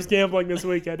 $500 gambling this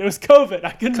weekend. It was COVID.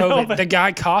 I couldn't help COVID. it. The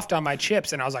guy coughed on my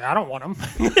chips, and I was like, I don't want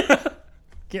them.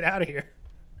 Get out of here.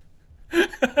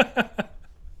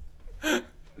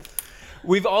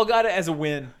 we've all got it as a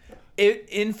win.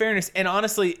 In fairness, and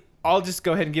honestly, I'll just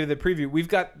go ahead and give the preview.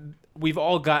 We've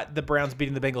all got the Browns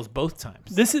beating the Bengals both times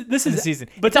This is this season.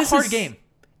 but It's a this hard is- game.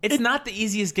 It's not the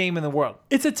easiest game in the world.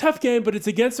 It's a tough game, but it's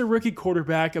against a rookie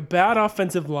quarterback, a bad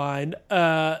offensive line.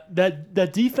 That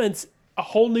defense, a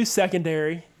whole new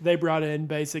secondary they brought in.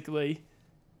 Basically,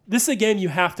 this is a game you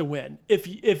have to win.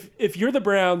 If you're the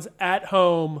Browns at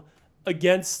home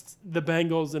against the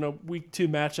Bengals in a week 2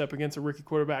 matchup against a rookie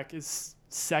quarterback, is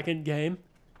second game,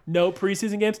 no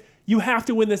preseason games. You have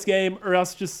to win this game, or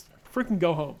else just freaking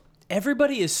go home.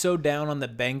 Everybody is so down on the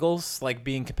Bengals, like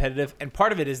being competitive, and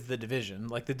part of it is the division.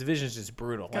 Like the division is just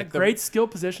brutal. Got Like great skill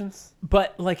positions.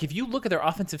 But like if you look at their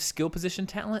offensive skill position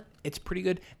talent, it's pretty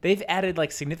good. They've added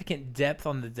like significant depth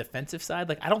on the defensive side.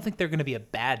 Like I don't think they're going to be a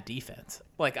bad defense.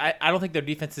 Like I don't think their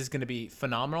defense is going to be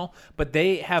phenomenal, but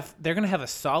they're going to have a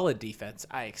solid defense,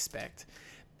 I expect.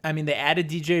 I mean, they added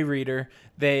DJ Reader.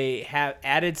 They have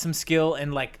added some skill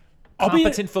and like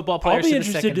competent football players. I'll be to the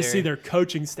interested to see secondary. their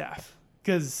coaching staff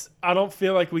because I don't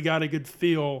feel like we got a good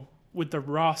feel with the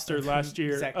roster last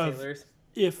year Zach of Taylor's.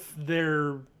 if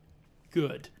they're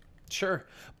good. Sure.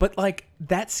 But like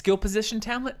that skill position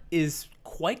talent is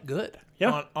quite good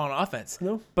Yeah. on offense.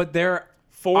 No. But their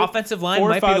Four- offensive line 4 or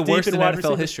might be 5 the deep worst in in wide NFL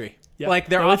receiver. history. Yeah. Like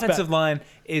their No, it's offensive bad. line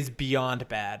is beyond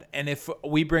bad, and if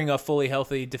we bring a fully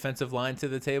healthy defensive line to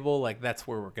the table, like that's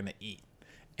where we're gonna eat,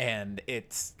 and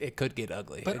it could get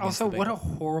ugly. But against also, the what a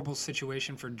Bengals. horrible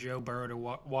situation for Joe Burrow to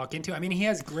walk into. I mean, he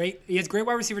has great wide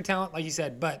receiver talent, like you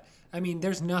said. But I mean,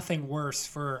 there's nothing worse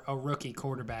for a rookie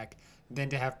quarterback than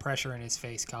to have pressure in his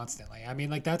face constantly. I mean,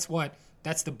 like that's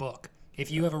the book. If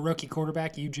you have a rookie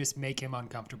quarterback, you just make him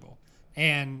uncomfortable,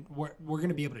 and we're going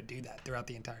to be able to do that throughout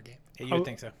the entire game. Yeah, you would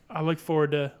think so. I look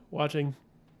forward to watching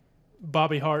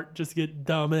Bobby Hart just get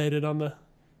dominated on the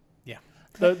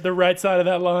right side of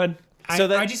that line. So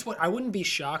I wouldn't be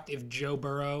shocked if Joe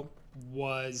Burrow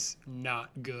was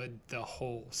not good the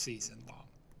whole season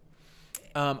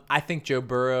long. I think Joe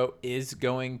Burrow is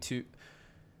going to.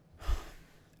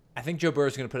 I think Joe Burrow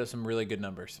is going to put up some really good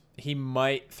numbers. He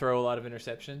might throw a lot of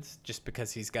interceptions just because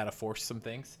he's got to force some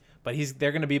things, but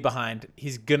they're going to be behind.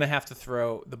 He's going to have to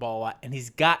throw the ball a lot, and he's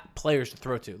got players to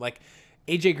throw to, like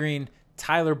AJ Green,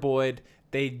 Tyler Boyd.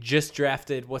 They just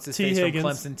drafted from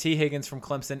Clemson, T. Higgins from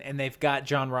Clemson, and they've got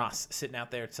John Ross sitting out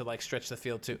there to like stretch the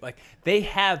field too. Like they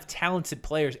have talented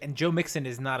players, and Joe Mixon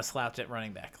is not a slouch at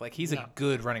running back. Like he's a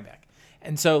good running back,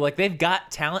 and so like they've got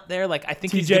talent there. Like I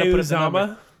think he's going to put up the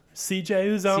number.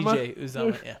 CJ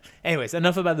Uzomah. Yeah. Anyways,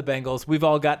 enough about the Bengals. We've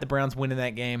all got the Browns winning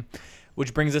that game,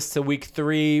 which brings us to week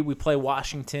 3. We play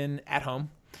Washington at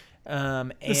home.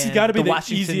 This has got to be the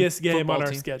Washington easiest game on our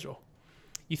team. schedule.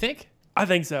 You think? I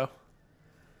think so.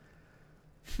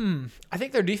 I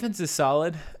think their defense is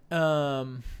solid.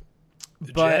 The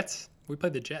Jets? We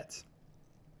played the Jets.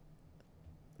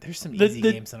 There's some easy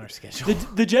games on our schedule.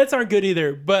 The Jets aren't good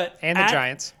either, but And the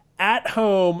Giants. At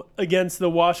home against the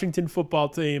Washington football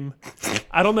team.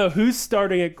 I don't know who's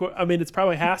starting at. I mean, it's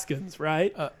probably Haskins,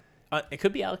 right? It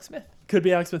could be Alex Smith. Could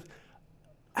be Alex Smith.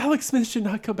 Alex Smith should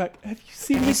not come back. Have you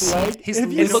seen his leg?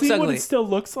 Have you it looks seen what ugly. it still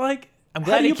looks like? I'm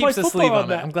glad he keeps a sleeve on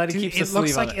that. it. I'm glad he Dude, keeps a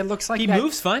sleeve on it. It looks like he that,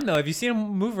 moves fine though. Have you seen him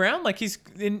move around? Like he's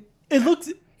in. It looks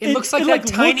like that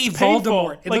tiny looks painful.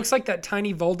 Voldemort. It looks like that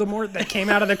tiny Voldemort that came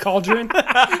out of the cauldron.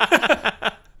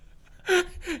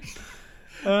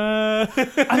 I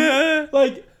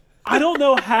don't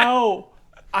know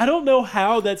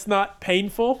how that's not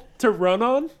painful to run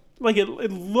on. Like it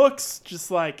looks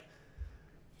just like.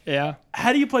 Yeah.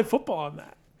 How do you play football on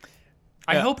that?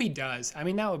 I hope he does. I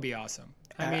mean, that would be awesome.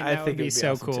 I mean, that would be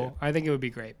so awesome, cool. too. I think it would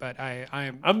be great, but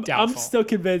I'm I'm doubtful. still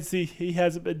convinced he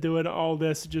hasn't been doing all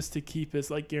this just to keep his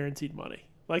like guaranteed money.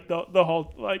 Like the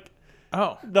whole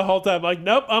the whole time. Like,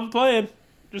 nope, I'm playing.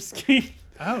 Just keep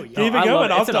Oh, yeah. keep it I going.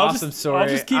 love it. It's an awesome I'll story.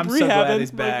 just keep I'm rehabbing. so glad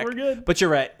he's back. Like, we're good. But you're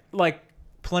right. Like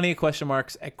plenty of question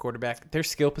marks at quarterback. Their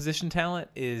skill position talent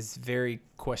is very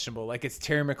questionable. Like it's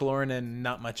Terry McLaurin and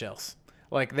not much else.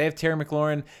 Like they have Terry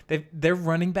McLaurin. Their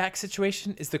running back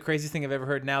situation is the craziest thing I've ever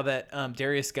heard. Now that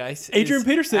Darius Geis, Adrian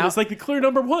Peterson out, is like the clear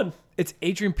number 1. it's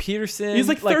Adrian Peterson. He's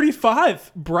like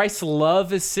 35. Bryce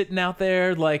Love is sitting out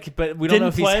there, like, but we don't Didn't know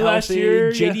if he's play healthy. last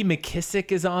year, J.D.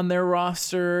 McKissick is on their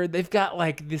roster. They've got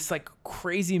like this like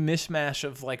crazy mishmash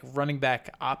of like running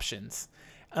back options,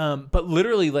 but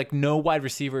literally like no wide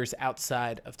receivers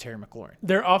outside of Terry McLaurin.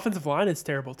 Their offensive line is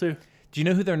terrible too. Do you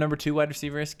know who their number 2 wide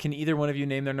receiver is? Can either one of you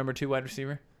name their number 2 wide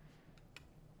receiver?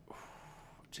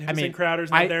 Jamison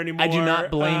Crowder's not there anymore. I do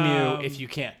not blame you if you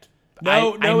can't.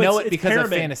 No, I know it's it because Perriman. of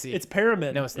fantasy. It's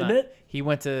Perriman. No, it's isn't not. it? He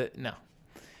went to no.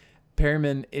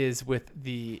 Perriman is with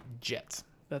the Jets.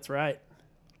 That's right.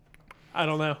 I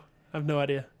don't know. I have no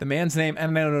idea. The man's name,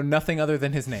 and I know nothing other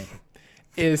than his name,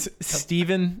 is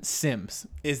Steven Sims.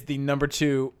 Is the number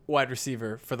 2 wide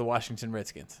receiver for the Washington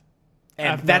Redskins,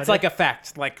 and that's like a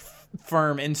fact, like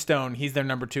firm in stone. He's their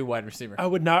number 2 wide receiver. I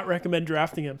would not recommend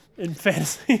drafting him in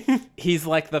fantasy. He's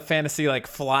like the fantasy like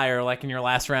flyer, like in your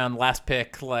last round, last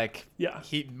pick. Like Yeah.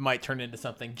 he might turn into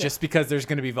something just because there's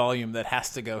going to be volume that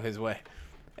has to go his way.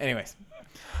 Anyways,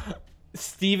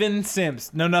 Steven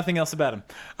Sims. Know nothing else about him.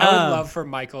 I would love for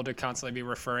Michael to constantly be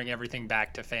referring everything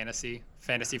back to fantasy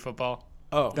football.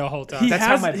 Oh, The whole time. He That's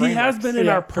how my brain has works. been in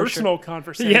Yeah, our for sure. personal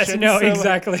conversation. Yes, no, so, like,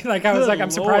 exactly. Like I was like, good I'm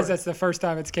surprised Lord. that's the first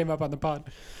time it's came up on the pod.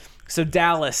 So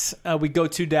Dallas, we go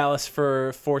to Dallas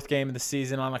for 4th game of the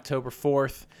season on October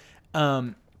 4th.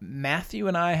 Matthew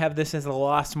and I have this as a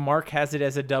loss. Mark has it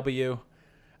as a W.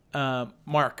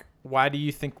 Mark, why do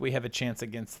you think we have a chance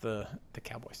against the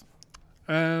Cowboys?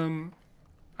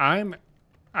 I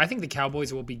think the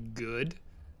Cowboys will be good,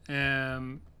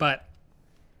 but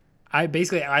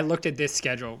I looked at this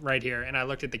schedule right here, and I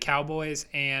looked at the Cowboys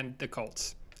and the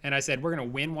Colts, and I said we're going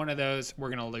to win one of those, we're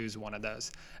going to lose one of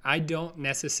those. I don't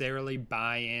necessarily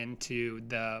buy into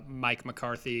the Mike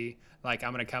McCarthy, like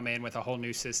I'm going to come in with a whole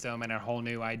new system and a whole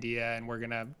new idea, and we're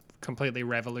going to completely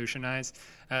revolutionize.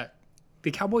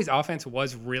 the Cowboys' offense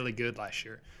was really good last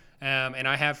year, and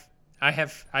I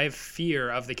have fear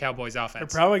of the Cowboys' They're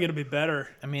offense. probably going to be better.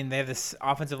 I mean, they have this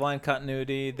offensive line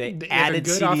continuity. They They have a added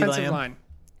good CeeDee offensive Lamb. line.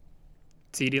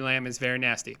 CeeDee Lamb is very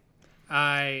nasty.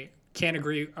 I can't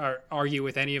agree or argue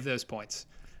with any of those points.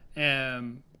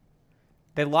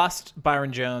 They lost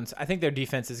Byron Jones. I think their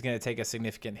defense is going to take a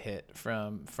significant hit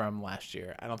from last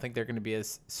year. I don't think they're going to be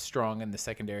as strong in the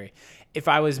secondary. If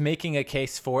I was making a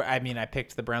case for, I mean, I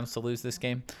picked the Browns to lose this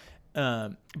game,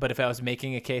 but if I was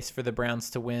making a case for the Browns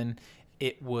to win,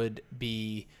 it would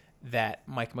be that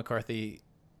Mike McCarthy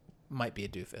might be a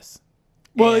doofus.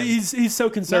 Well, And- he's so No,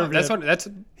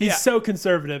 conservative. He's so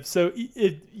conservative. So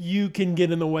you can get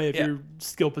in the way of Yeah. your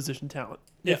skill position talent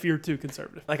if you're too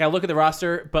conservative. Like I look at the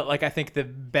roster, but like I think the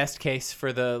best case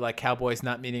for the like Cowboys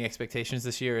not meeting expectations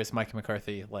this year is Mike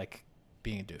McCarthy like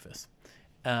being a doofus.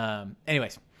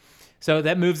 Anyways, so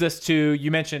that moves us to,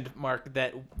 you mentioned, Mark,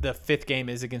 that the 5th game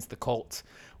is against the Colts,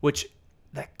 which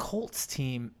that Colts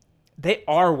team, they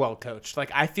are well coached.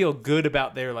 Like I feel good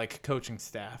about their like coaching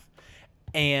staff,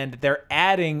 and they're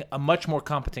adding a much more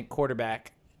competent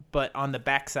quarterback, but on the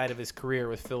backside of his career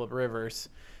with Phillip Rivers.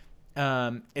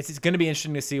 It's going to be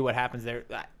interesting to see what happens there.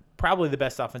 Probably the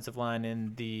best offensive line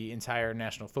in the entire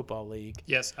National Football League.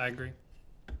 Yes, I agree.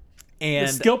 And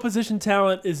The skill position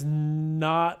talent is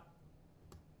not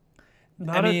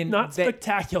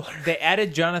spectacular. They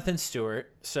added Jonathan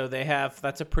Stewart, so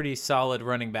that's a pretty solid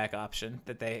running back option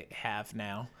that they have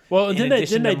now. Well, In didn't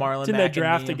addition they to Marlon didn't Mack they and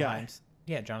draft a Nyheim guy? Hines.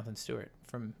 Yeah, Jonathan Stewart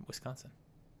from Wisconsin.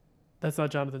 That's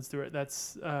not Jonathan Stewart.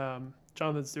 That's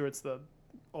Jonathan Stewart's the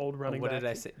old running What back. did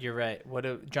I say? You're right.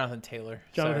 Jonathan Taylor.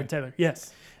 Jonathan Sorry. Taylor.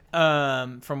 Yes.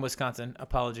 From Wisconsin.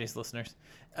 Apologies, listeners.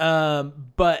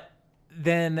 But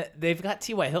then they've got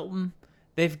T.Y. Hilton.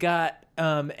 They've got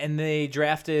and they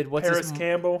drafted Paris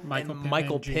Campbell.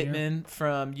 Michael Pittman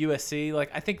from USC.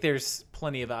 Like I think there's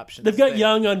plenty of options. They've got there.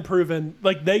 young, unproven.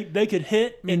 Like they could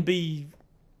hit and be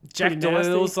Jack pretty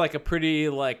nasty. Doyle's like a pretty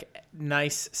like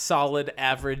nice, solid,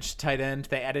 average tight end.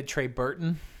 They added Trey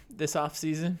Burton this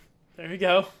offseason. There you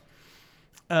go.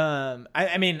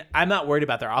 I mean, I'm not worried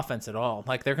about their offense at all.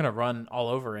 Like they're gonna run all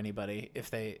over anybody if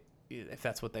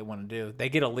that's what they want to do. They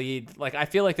get a lead. Like I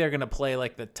feel like they're gonna play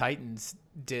like the Titans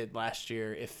did last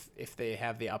year if they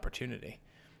have the opportunity.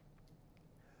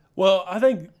 Well, I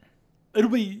think it'll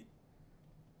be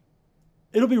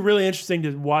really interesting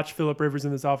to watch Phillip Rivers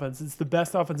in this offense. It's the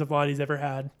best offensive line he's ever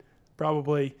had,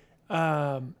 probably.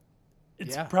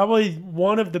 It's probably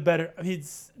one of the better.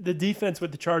 The defense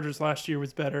with the Chargers last year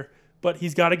was better, but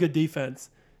he's got a good defense.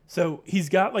 So he's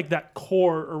got like that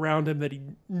core around him that he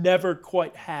never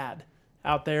quite had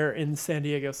out there in San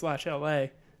Diego / LA.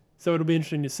 So it'll be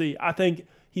interesting to see. I think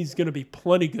he's going to be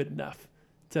plenty good enough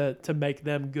to make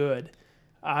them good.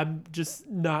 I'm just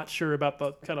not sure about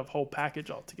the kind of whole package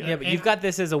altogether. Yeah, but you've got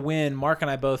this as a win. Mark and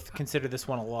I both consider this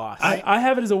one a loss. I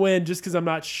have it as a win just because I'm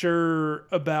not sure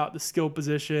about the skill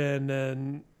position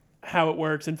and how it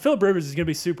works. And Phillip Rivers is going to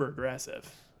be super aggressive.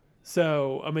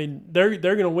 So, I mean, they're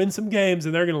going to win some games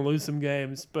and they're going to lose some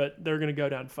games, but they're going to go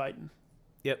down fighting.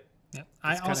 Yep. Yeah.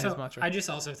 That's kinda his mantra. I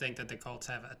just also think that the Colts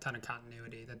have a ton of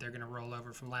continuity, that they're going to roll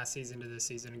over from last season to this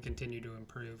season and continue to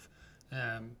improve.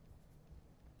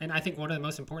 And I think one of the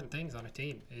most important things on a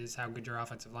team is how good your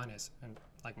offensive line is. And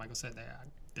like Michael said,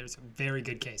 there's a very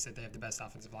good case that they have the best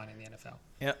offensive line in the NFL.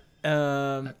 Yep.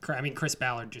 I mean, Chris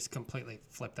Ballard just completely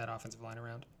flipped that offensive line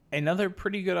around. Another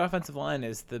pretty good offensive line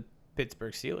is the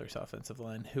Pittsburgh Steelers offensive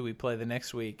line, who we play the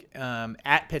next week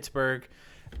at Pittsburgh.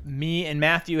 Me and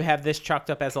Matthew have this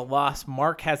chalked up as a loss.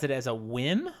 Mark has it as a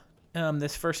win.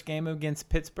 This first game against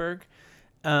Pittsburgh.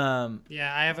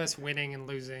 Yeah, I have us winning and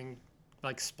losing,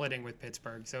 like splitting with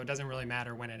Pittsburgh, so it doesn't really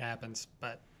matter when it happens.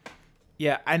 But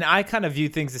yeah, and I kind of view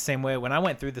things the same way. When I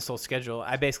went through this whole schedule,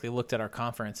 I basically looked at our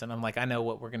conference, and I'm like, I know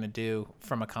what we're going to do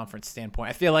from a conference standpoint.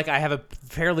 I feel like I have a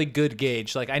fairly good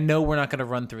gauge. Like, I know we're not going to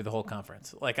run through the whole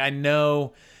conference. Like, I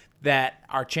know that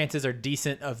our chances are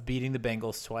decent of beating the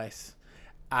Bengals twice.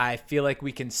 I feel like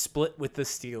we can split with the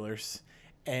Steelers,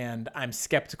 and I'm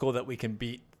skeptical that we can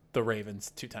beat the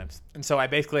Ravens 2 times. And so I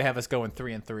basically have us going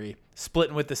 3-3,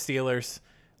 splitting with the Steelers,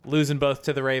 losing both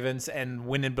to the Ravens, and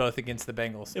winning both against the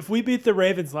Bengals. If we beat the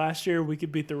Ravens last year, we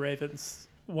could beat the Ravens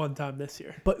one time this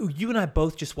year. But you and I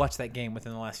both just watched that game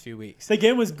within the last few weeks. The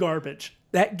game was garbage.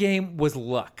 That game was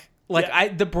luck. Like Yeah.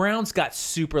 the Browns got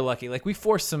super lucky. Like we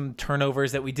forced some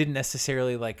turnovers that we didn't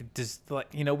necessarily like. Just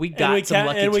like we got some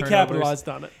lucky and we turnovers. capitalized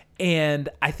on it. And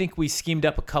I think we schemed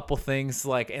up a couple things,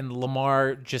 and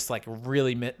Lamar just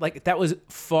really that was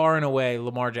far and away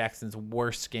Lamar Jackson's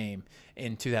worst game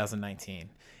in 2019.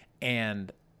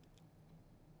 And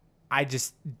I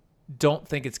just don't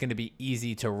think it's going to be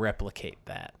easy to replicate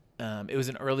that. It was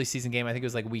an early season game. I think it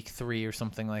was like week 3 or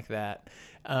something like that.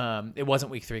 It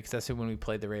wasn't week 3 because that's when we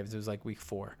played the Ravens. It was like week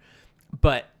 4.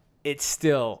 But it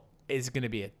still is going to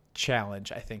be a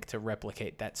challenge, I think, to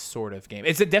replicate that sort of game.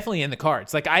 It's definitely in the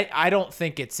cards. Like I don't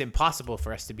think it's impossible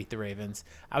for us to beat the Ravens.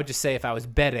 I would just say if I was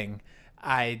betting,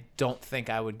 I don't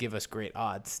think I would give us great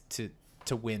odds to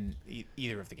win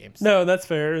either of the games. No, that's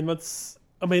fair. And the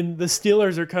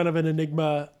Steelers are kind of an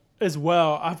enigma as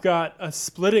well. I've got a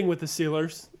splitting with the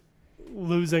Steelers,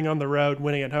 losing on the road,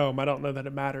 winning at home. I don't know that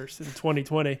it matters in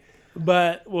 2020,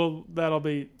 but that'll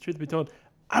be truth be told.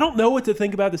 I don't know what to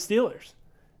think about the Steelers.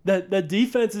 That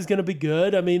defense is going to be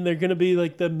good. I mean, they're going to be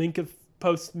like the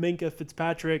post-Minka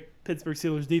Fitzpatrick Pittsburgh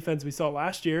Steelers defense we saw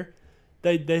last year.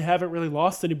 They haven't really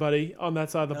lost anybody on that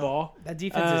side of the ball. That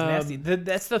defense is nasty.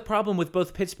 That's the problem with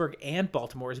both Pittsburgh and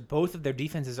Baltimore is both of their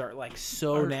defenses are like nasty.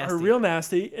 Are real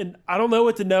nasty. And I don't know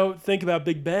what to think about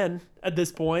Big Ben at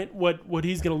this point, what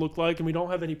he's going to look like, and we don't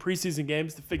have any preseason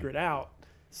games to figure it out.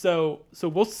 So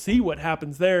we'll see what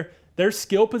happens there. Their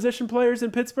skill position players in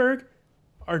Pittsburgh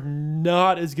are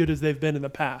not as good as they've been in the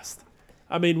past.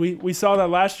 I mean, we saw that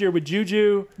last year with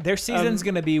Juju. Their season's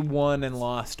going to be won and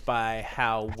lost by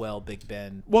how well Big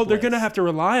Ben Well, they're plays. going to have to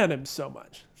rely on him so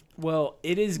much. Well,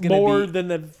 it is going to be more than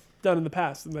they've done in the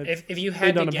past. And If you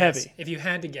had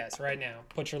to guess, right now,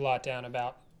 put your lot down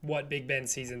about what Big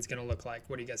Ben's season's going to look like.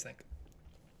 What do you guys think?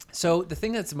 So the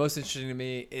thing that's most interesting to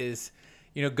me is,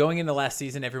 going into last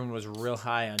season, everyone was real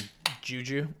high on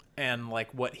Juju and like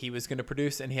what he was going to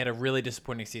produce, and he had a really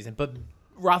disappointing season. But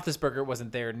Roethlisberger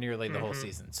wasn't there nearly the whole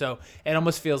season, so it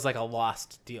almost feels like a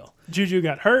lost deal. Juju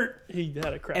got hurt; he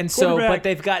had a crap and quarterback. But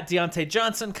they've got Deontay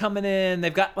Johnson coming in.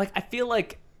 They've got I feel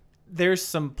like there's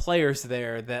some players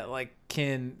there that like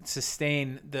can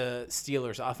sustain the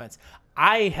Steelers' offense.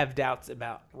 I have doubts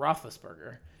about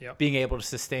Roethlisberger being able to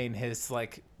sustain his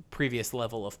like previous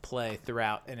level of play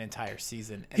throughout an entire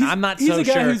season, and I'm not so sure. He's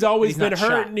a guy who's always been hurt,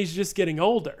 shot. and he's just getting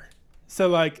older. So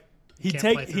like. He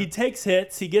takes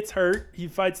hits, he gets hurt, he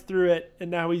fights through it, and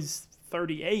now he's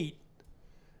 38.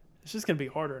 It's just going to be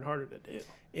harder and harder to do.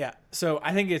 Yeah, so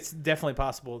I think it's definitely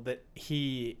possible that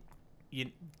he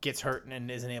gets hurt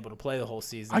and isn't able to play the whole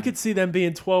season. I could see them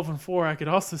being 12-4. I could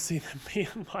also see them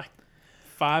being like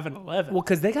 5-11. Well,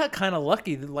 because they got kind of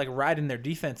lucky, like riding their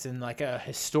defense in like a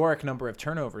historic number of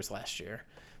turnovers last year,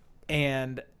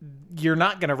 and you're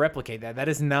not going to replicate that. That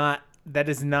is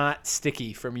not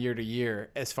sticky from year to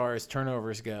year as far as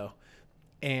turnovers go.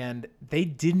 And they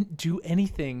didn't do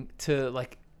anything to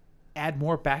like add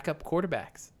more backup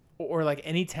quarterbacks or like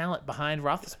any talent behind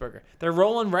Roethlisberger. They're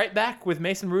rolling right back with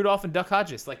Mason Rudolph and Duck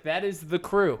Hodges. Like that is the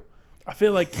crew. I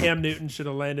feel like Cam Newton should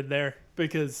have landed there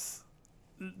because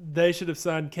they should have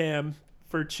signed Cam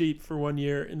for cheap for 1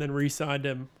 year and then re-signed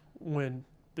him when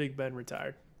Big Ben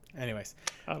retired. Anyways,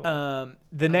 the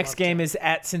next game is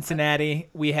at Cincinnati.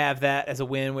 We have that as a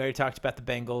win. We already talked about the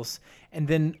Bengals. And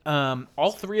then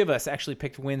all three of us actually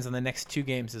picked wins on the next 2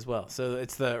 games as well. So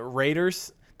it's the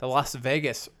Raiders, the Las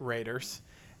Vegas Raiders.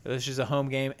 This is a home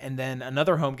game. And then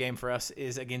another home game for us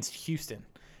is against Houston,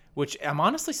 which I'm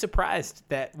honestly surprised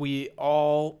that we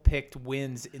all picked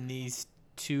wins in these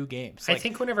 2 games. I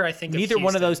think whenever I think neither of Houston,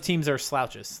 one of those teams are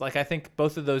slouches. Like I think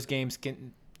both of those games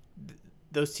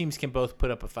those teams can both put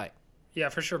up a fight. Yeah,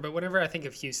 for sure. But whenever I think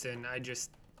of Houston, I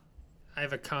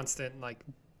have a constant like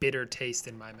bitter taste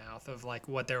in my mouth of like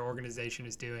what their organization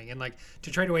is doing, and like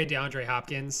to trade away DeAndre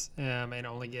Hopkins and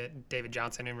only get David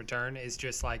Johnson in return is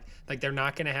just like they're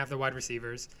not going to have the wide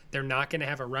receivers. They're not going to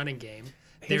have a running game.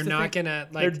 They're not going to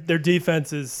like their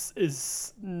defense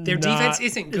is their defense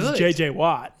isn't good. It's JJ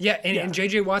Watt. Yeah, and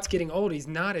JJ Watt's getting old. He's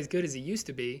not as good as he used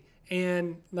to be,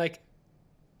 and like.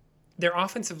 Their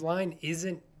offensive line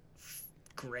isn't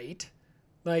great.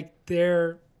 Like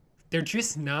they're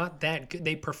just not that good.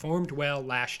 They performed well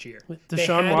last year.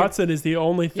 Deshaun Watson is the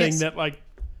only thing that like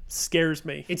scares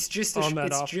me. It's just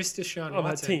Deshaun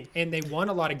Watson. Team. And they won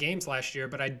a lot of games last year,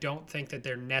 but I don't think that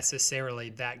they're necessarily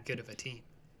that good of a team.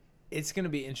 It's going to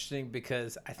be interesting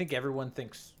because I think everyone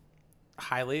thinks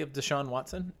highly of Deshaun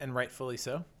Watson, and rightfully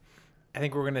so. I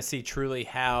think we're going to see truly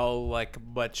how like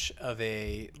much of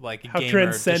a like how gamer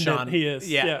transcendent Deshaun, he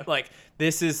is. Yeah, like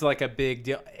this is like a big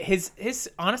deal. His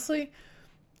honestly,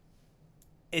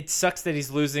 it sucks that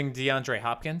he's losing DeAndre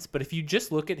Hopkins, but if you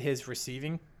just look at his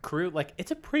receiving crew, like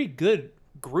it's a pretty good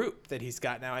group that he's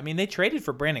got now. I mean, they traded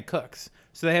for Brandon Cooks,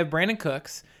 so they have Brandon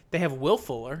Cooks, they have Will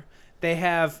Fuller. They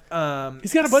have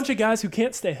he's got a bunch of guys who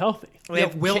can't stay healthy.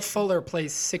 Will Fuller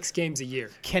plays 6 games a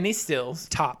year. Kenny Stills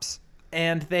tops.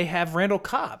 And they have Randall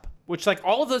Cobb, which like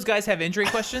all of those guys have injury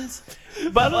questions,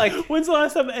 but like When's the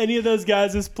last time any of those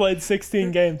guys has played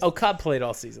 16 games? Cobb played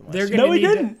all season last They're year. gonna No, he need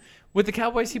to- didn't. With the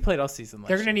Cowboys, he played all season last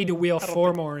They're year. going to need to wheel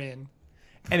 4 more in.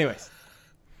 Anyways,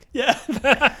 Yeah.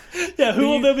 Yeah, who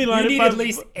will they be You lining need up? at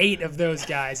least 8 of those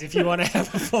guys if you want to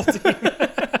have a full team.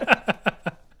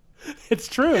 It's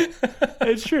true.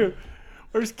 It's true.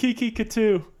 Where's Kiki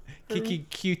Katu? Kiki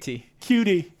Cutie.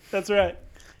 Cutie. That's right.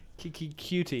 Kiki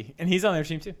Cutie. And he's on their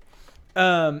team too.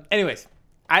 Anyways,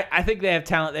 I think they have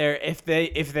talent there if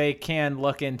they can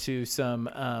luck into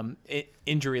some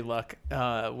injury luck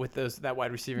with that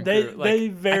wide receiving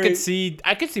crew.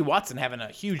 I could see Watson having a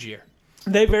huge year.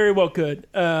 They very well could.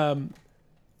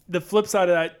 The flip side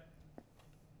of that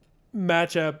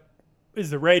matchup is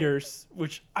the Raiders,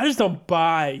 which I just don't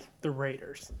buy the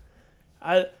Raiders.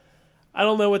 I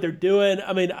don't know what they're doing.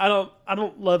 I mean, I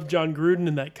don't love John Gruden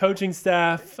and that coaching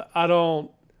staff. I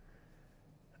don't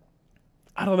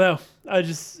know. I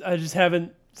just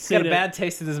haven't He's seen got a it. bad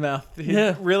taste in his mouth.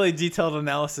 Yeah. Really detailed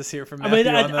analysis here from I Matthew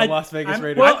mean, on the Las Vegas I'm,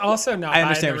 Raiders. well, also not I buying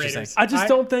understand the what you're Raiders. I just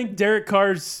don't think Derek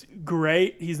Carr's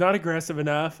great. He's not aggressive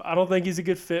enough. I don't think he's a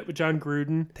good fit with John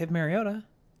Gruden. They have Mariota.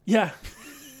 Yeah.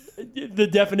 The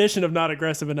definition of not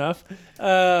aggressive enough.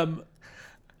 Well,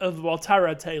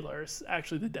 Tyrod Taylor is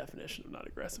actually the definition of not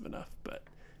aggressive enough, but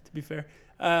to be fair.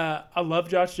 I love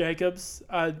Josh Jacobs.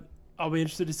 I'll be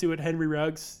interested to see what Henry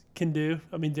Ruggs can do.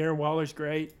 I mean, Darren Waller's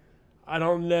great. I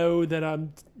don't know that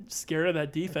I'm scared of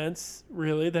that defense,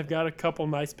 really. They've got a couple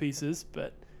nice pieces,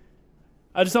 but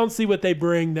I just don't see what they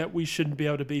bring that we shouldn't be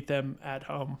able to beat them at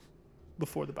home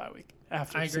before the bye week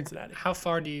after I agree. Cincinnati. How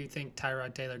far do you think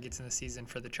Tyrod Taylor gets in the season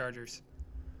for the Chargers?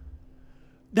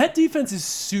 That defense is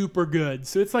super good.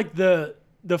 So it's like the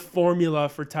formula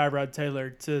for Tyrod Taylor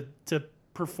to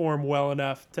perform well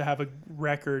enough to have a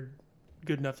record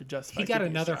good enough to justify. He got keeping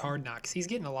his another job. Hard Knocks. He's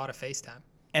getting a lot of FaceTime.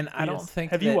 And I don't Yes.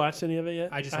 think Have you that- watched any of it yet?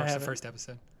 I just watched the haven't. first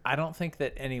episode. I don't think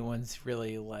that anyone's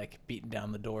really like beating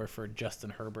down the door for Justin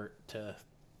Herbert to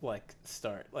like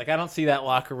start. Like I don't see that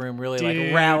locker room really like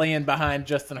Dude. rallying behind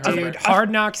Justin Herbert. Dude, Hard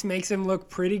Knocks makes him look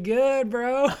pretty good,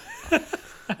 bro.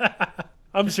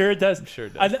 I'm sure it does. I'm sure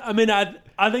it does.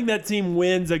 I think that team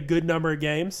wins a good number of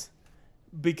games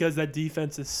because that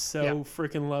defense is so Yeah.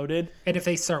 freaking loaded. And if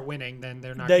they start winning, then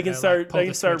they're not. They gonna, can start. Like, pull they the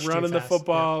can start switch too running the fast.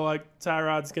 football. Like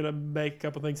Tyrod's gonna make a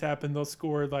couple things happen. They'll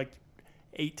score like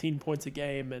 18 points a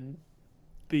game and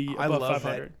be I above love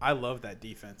 500. that. I love that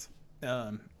defense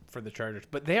for the Chargers,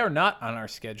 but they are not on our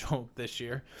schedule this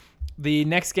year. The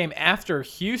next game after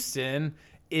Houston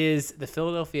is the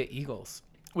Philadelphia Eagles,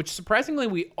 which surprisingly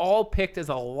we all picked as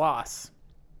a loss.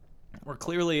 We're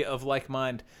clearly of like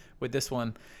mind with this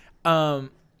one.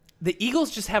 The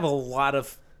Eagles just have a lot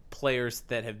of players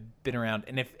that have been around,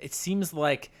 and if it seems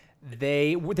like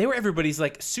they were everybody's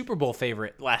like Super Bowl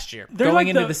favorite last year They're going like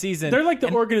into the season. They're like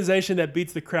the organization that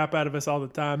beats the crap out of us all the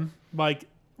time. Like,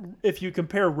 if you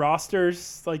compare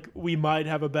rosters, like we might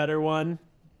have a better one,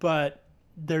 but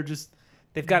they're just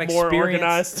They've got more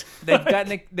experience.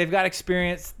 organized. They've got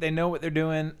experience. They know what they're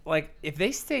doing. Like if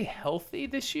they stay healthy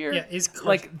this year, Yeah, is Carson-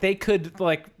 like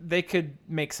they could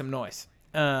make some noise.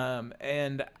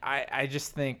 And I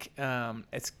just think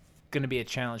it's going to be a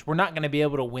challenge. We're not going to be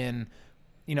able to win.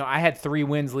 You know, I had 3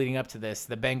 wins leading up to this: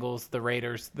 the Bengals, the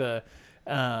Raiders, the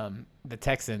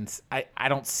Texans. I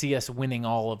don't see us winning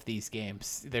all of these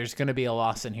games. There's going to be a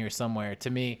loss in here somewhere. To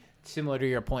me, similar to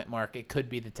your point, Mark, it could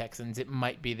be the Texans. It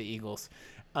might be the Eagles.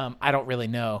 I don't really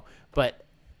know. But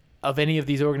of any of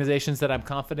these organizations that I'm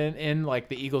confident in, like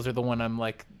the Eagles are the one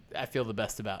I feel the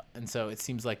best about. And so it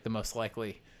seems like the most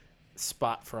likely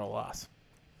spot for a loss.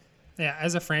 Yeah,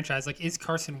 as a franchise, like, is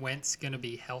Carson Wentz going to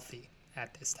be healthy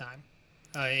at this time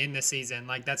in the season?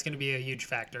 Like, that's going to be a huge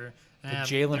factor. The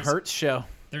Jalen Hurts show.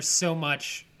 There's so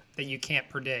much that you can't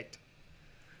predict.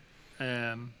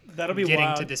 That'll be getting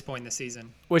wild. to this point in the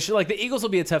season. Which, like, the Eagles will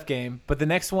be a tough game, but the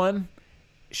next one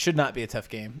should not be a tough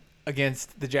game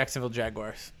against the Jacksonville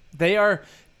Jaguars. They are,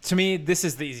 to me, this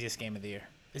is the easiest game of the year,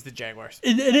 is the Jaguars.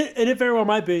 And it very well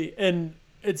might be. And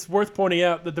it's worth pointing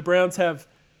out that the Browns have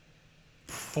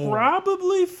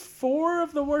probably 4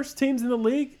 of the worst teams in the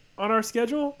league on our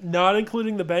schedule, not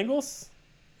including the Bengals.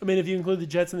 I mean, if you include the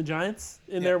Jets and the Giants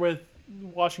in there with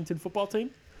Washington football team.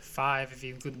 5 if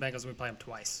you include the Bengals. We play them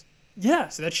twice. Yeah.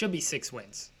 So that should be 6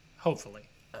 wins, hopefully.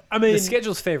 I mean, The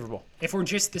schedule's favorable. If we're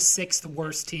just the 6th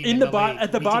worst team in in the league,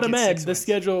 at the we could bottom get end, 6 the wins.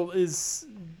 schedule is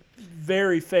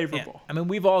very Yeah. favorable. I mean,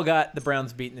 we've all got the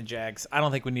Browns beating the Jags. I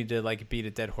don't think we need to, like, beat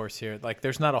a dead horse here. Like,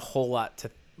 there's not a whole lot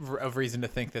of reason to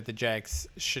think that the Jags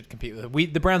should compete with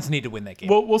it. The Browns need to win that game.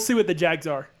 We'll see what the Jags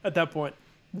are at that point.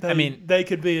 I mean- they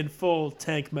could be in full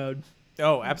tank mode.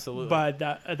 Oh, absolutely. at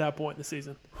that point in the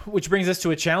season. Which brings us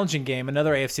to a challenging game,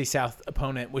 another AFC South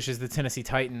opponent, which is the Tennessee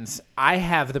Titans. I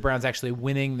have the Browns actually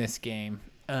winning this game.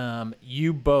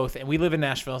 You both, and we live in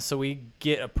Nashville, so we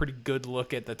get a pretty good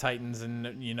look at the Titans and,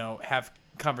 have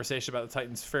conversation about the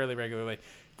Titans fairly regularly.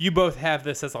 You both have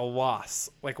this as a loss.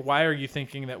 Like, why are you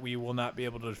thinking that we will not be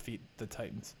able to defeat the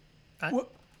Titans?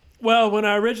 Well, when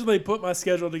I originally put my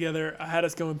schedule together, I had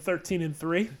us going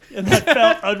 13-3, and that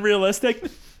felt unrealistic.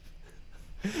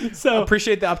 So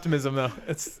Appreciate the optimism, though.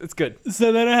 It's good.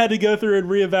 So then I had to go through and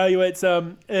reevaluate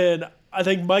some, and I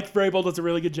think Mike Vrabel does a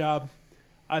really good job.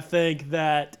 I think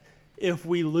that if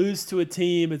we lose to a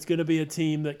team, it's going to be a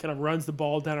team that kind of runs the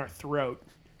ball down our throat,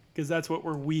 because that's what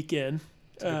we're weak in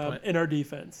our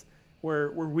defense. We're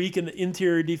weak in the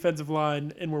interior defensive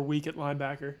line, and we're weak at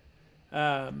linebacker.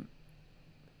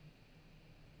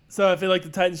 So I feel like the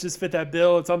Titans just fit that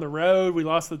bill. It's on the road. We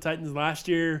lost to the Titans last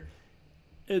year.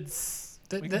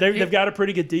 They've got a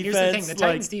pretty good defense. Here's the thing: the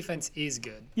Titans' defense is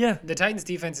good. Yeah, the Titans'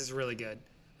 defense is really good.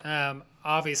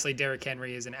 Obviously, Derrick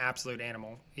Henry is an absolute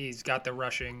animal. He's got the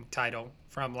rushing title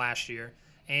from last year,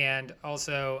 and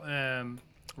also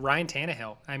Ryan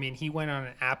Tannehill. I mean, he went on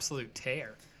an absolute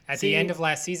tear at the end of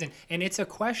last season, and it's a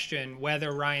question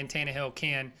whether Ryan Tannehill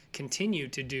can continue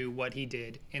to do what he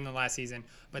did in the last season.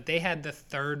 But they had the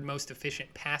third most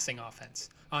efficient passing offense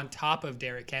on top of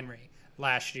Derrick Henry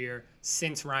last year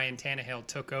since Ryan Tannehill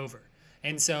took over.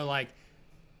 And so,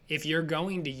 if you're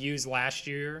going to use last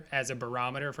year as a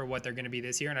barometer for what they're going to be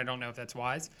this year, and I don't know if that's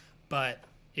wise, but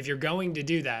if you're going to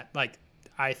do that,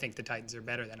 I think the Titans are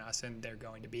better than us, and they're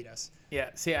going to beat us.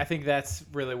 Yeah, see, I think that's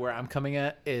really where I'm coming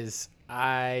at is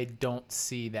I don't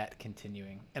see that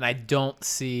continuing. And I don't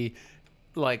see,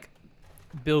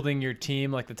 building your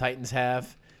team like the Titans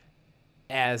have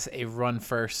as a run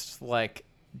first,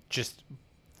 just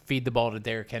feed the ball to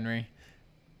Derrick Henry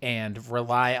and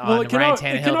rely on Ryan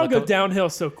Tannehill. It can all go downhill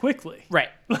so quickly. Right.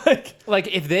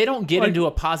 If they don't get into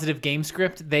a positive game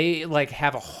script, they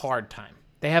have a hard time.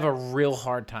 They have a real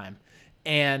hard time.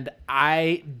 And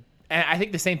I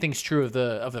think the same thing's true of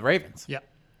the Ravens. Yeah.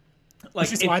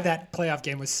 Which is why that playoff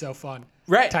game was so fun.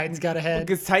 Right. Titans got ahead.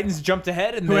 Because Titans jumped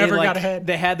ahead and whoever got ahead,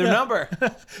 they had their number.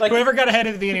 Whoever got ahead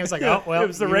at the beginning was oh, well. It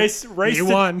was the race you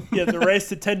won. Yeah, the race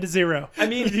to 10-0. I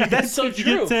mean, that's so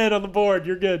true. You get 10 on the board,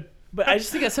 you're good. But I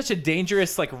just think that's such a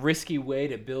dangerous, risky way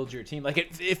to build your team.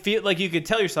 It feels like you could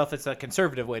tell yourself it's a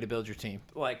conservative way to build your team.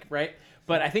 Right?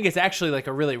 But I think it's actually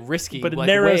a really risky But it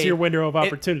narrows way. your window of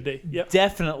opportunity. It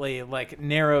definitely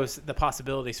narrows the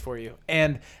possibilities for you.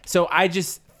 And so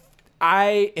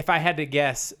if I had to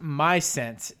guess, my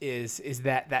sense is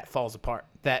that falls apart.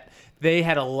 That they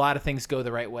had a lot of things go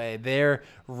the right way. Their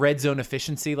red zone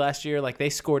efficiency last year, they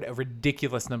scored a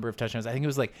ridiculous number of touchdowns. I think it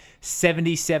was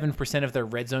 77% of their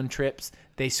red zone trips,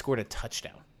 they scored a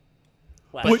touchdown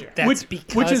last year. That's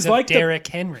because of Derrick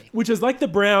Henry. Which is like the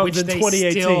Browns in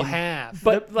 2018. They still have.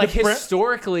 But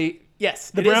historically, yes.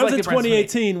 The Browns in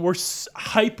 2018 were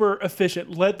hyper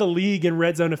efficient, led the league in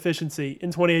red zone efficiency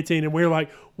in 2018. And we were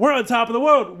we're on top of the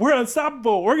world. We're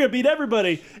unstoppable. We're going to beat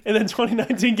everybody. And then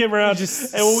 2019 came around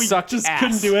and we just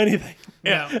couldn't do anything.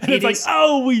 Yeah. And it's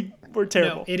we're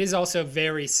terrible. No, it is also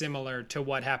very similar to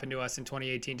what happened to us in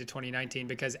 2018 to 2019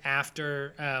 because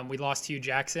after we lost Hugh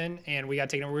Jackson and we got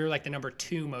taken over, we were the number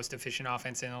 2 most efficient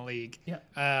offense in the league,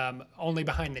 only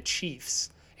behind the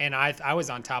Chiefs. And I was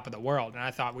on top of the world, and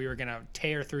I thought we were going to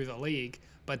tear through the league.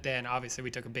 But then, obviously, we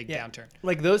took a big downturn.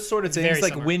 Those sort of things,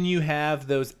 similar. when you have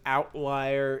those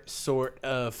outlier sort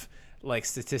of,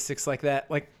 statistics like that,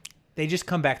 they just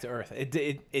come back to earth.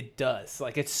 It does.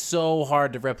 It's so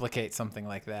hard to replicate something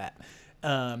like that.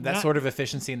 Sort of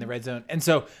efficiency in the red zone. And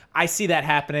so I see that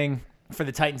happening for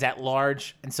the Titans at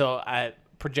large. And so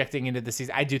projecting into the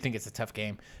season, I do think it's a tough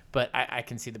game. But I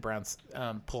can see the Browns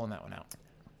pulling that one out.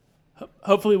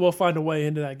 Hopefully we'll find a way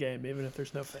into that game, even if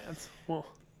there's no fans.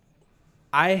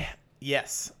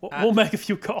 Yes. We'll make a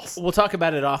few calls. We'll talk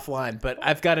about it offline, but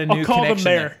I've got a new connection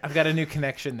there. I've got a new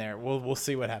connection there. We'll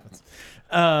see what happens.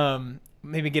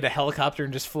 Maybe get a helicopter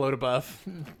and just float above.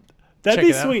 That'd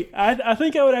be sweet. I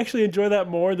think I would actually enjoy that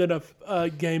more than a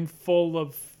game full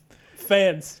of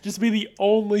fans. Just be the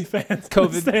only fans.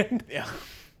 COVID. Stand. Yeah.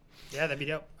 Yeah, that'd be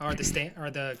dope. Are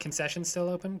the concessions still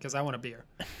open? Because I want a beer.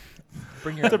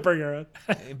 Bring your own.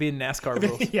 It'd be a NASCAR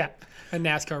rules. Yeah, a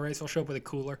NASCAR race. We'll show up with a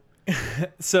cooler.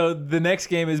 So the next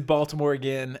game is Baltimore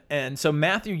again. And so,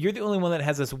 Matthew, you're the only one that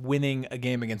has us winning a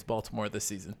game against Baltimore this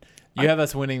season. You have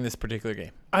us winning this particular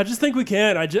game. I just think we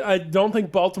can. I don't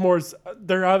think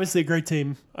they're obviously a great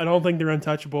team. I don't think they're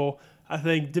untouchable. I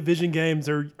think division games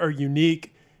are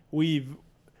unique.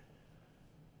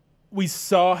 we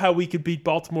saw how we could beat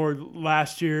Baltimore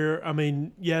last year. I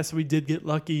mean, yes, we did get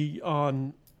lucky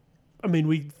on. I mean,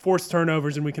 we forced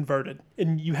turnovers and we converted.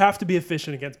 And you have to be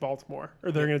efficient against Baltimore,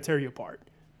 or they're going to tear you apart.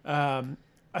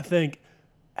 I think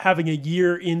having a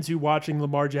year into watching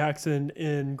Lamar Jackson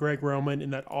and Greg Roman in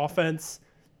that offense,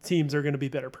 teams are going to be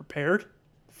better prepared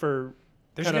for.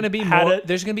 There's going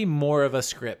to be more of a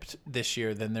script this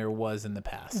year than there was in the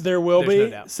past. There will There's be. no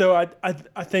doubt. So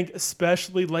I think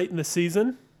especially late in the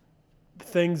season,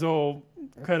 things will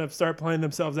kind of start playing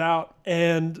themselves out.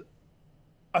 And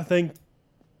I think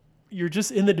you're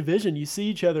just in the division. You see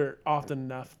each other often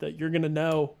enough that you're going to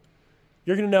know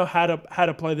how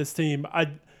to play this team.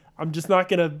 I'm just not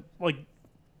going to like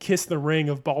kiss the ring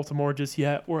of Baltimore just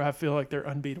yet, where I feel like they're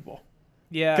unbeatable.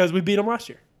 Yeah, because we beat them last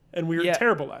year, and we were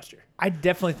terrible last year. I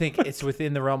definitely think it's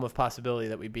within the realm of possibility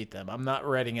that we beat them. I'm not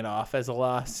writing it off as a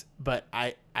loss, but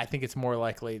I think it's more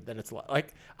likely that it's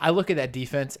like I look at that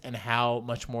defense and how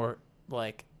much more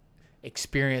like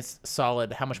experienced,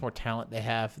 solid, how much more talent they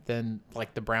have than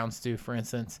like the Browns do, for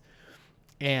instance.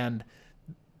 And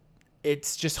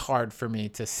it's just hard for me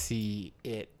to see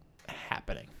it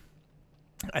happening.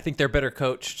 I think they're better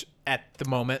coached at the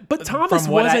moment. But Thomas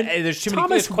wasn't. There's too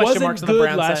Thomas many question marks wasn't on the good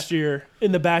Browns last side. year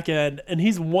in the back end, and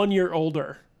he's 1 year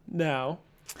older now.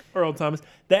 Earl Thomas.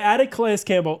 They added Calais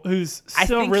Campbell, who's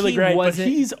still think really he great, but wasn't-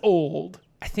 he's old.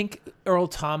 I think Earl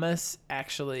Thomas,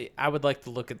 actually, I would like to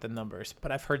look at the numbers,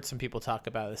 but I've heard some people talk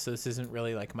about this, so this isn't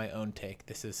really like my own take.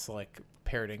 This is like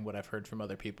parroting what I've heard from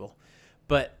other people.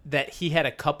 But that he had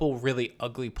a couple really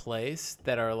ugly plays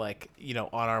that are like, you know,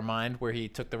 on our mind where he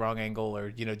took the wrong angle or,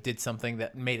 you know, did something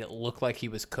that made it look like he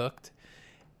was cooked.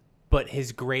 But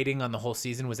his grading on the whole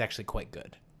season was actually quite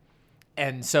good.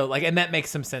 And so, like, and that makes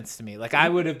some sense to me. Like, I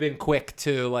would have been quick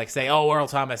to, like, say, oh, Earl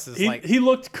Thomas is like... He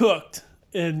looked cooked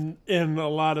in a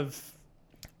lot of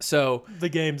So the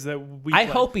games that we I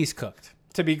played. hope he's cooked,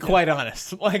 to be quite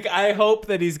honest. Like, I hope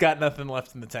that he's got nothing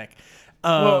left in the tank.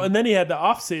 Well, and then he had the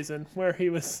off season where he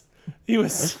was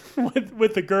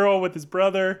with the girl with his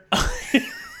brother.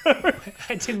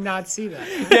 I did not see that.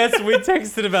 Yes, we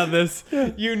texted about this.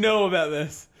 You know about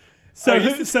this. So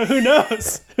who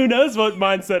knows? Who knows what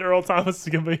mindset Earl Thomas is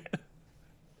going to be?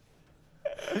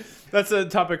 That's a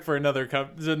topic for another time.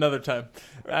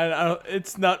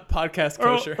 It's not podcast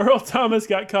kosher. Earl Thomas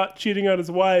got caught cheating on his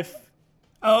wife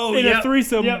Oh, in yep, a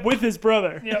threesome yep, with his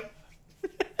brother. Yep.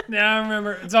 Now I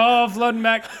remember. It's all flooding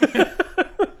back.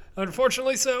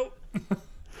 Unfortunately, so.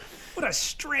 What a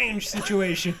strange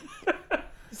situation.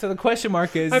 So the question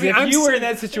mark is, I mean, if I'm you were si- in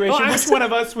that situation, Well, I'm which si- one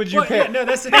of us would you Well, pick? yeah, no,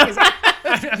 that's the thing. Is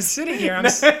I'm sitting here.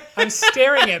 I'm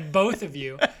staring at both of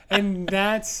you, and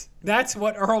that's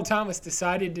what Earl Thomas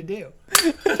decided to do.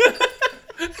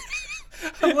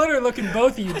 I'm literally looking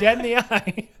both of you dead in the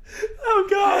eye. Oh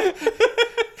God!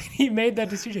 He made that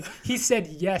decision. He said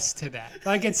yes to that.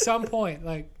 Like at some point,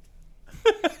 like.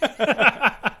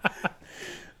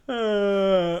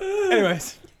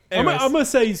 Anyways. I'm gonna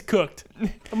say he's cooked.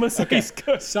 I'm gonna say he's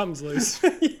cooked. Something's loose.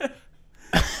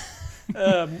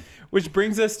 Which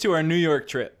brings us to our New York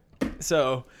trip.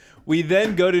 So we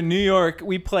then go to New York.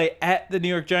 We play at the New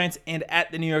York Giants and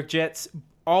at the New York Jets.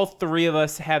 All three of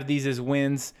us have these as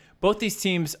wins. Both these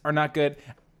teams are not good.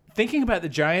 Thinking about the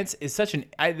Giants is such an...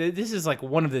 this is like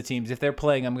one of the teams, if they're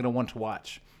playing, I'm going to want to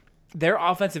watch. Their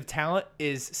offensive talent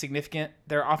is significant.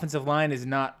 Their offensive line is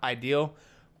not ideal.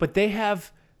 But they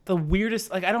have the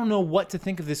weirdest... Like, I don't know what to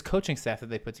think of this coaching staff that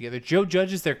they put together. Joe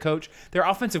Judge is their coach. Their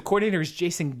offensive coordinator is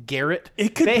Jason Garrett.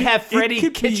 They have Freddie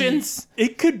Kitchens.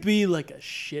 It could be like a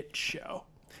shit show.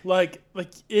 Like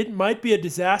it might be a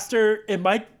disaster. It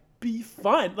might be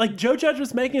fun. Like Joe Judge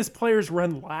was making his players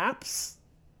run laps.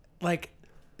 Like...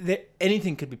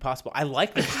 anything could be possible. I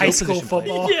like the High school position play.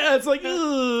 football. Yeah, it's like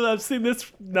ugh, I've seen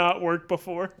this not work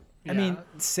before. I mean,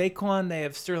 Saquon. They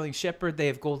have Sterling Shepard. They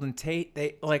have Golden Tate.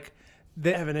 They like.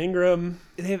 Evan Ingram.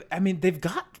 They have. I mean, they've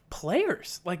got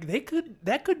players. Like they could.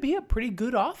 That could be a pretty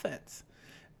good offense.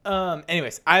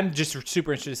 Anyways, I'm just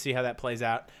super interested to see how that plays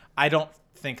out. I don't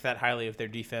think that highly of their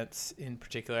defense in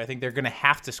particular. I think they're going to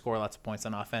have to score lots of points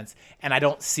on offense, and I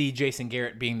don't see Jason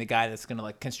Garrett being the guy that's going to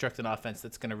like construct an offense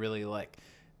that's going to really like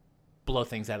blow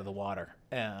things out of the water.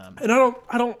 And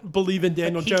I don't believe in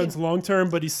Daniel he Jones can- long term,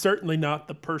 but he's certainly not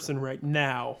the person right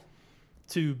now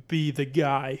to be the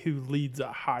guy who leads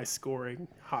a high scoring,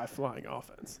 high flying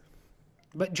offense.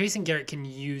 But Jason Garrett can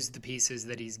use the pieces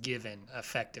that he's given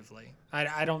effectively.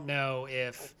 I don't know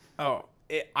if...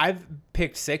 I've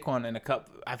picked Saquon in a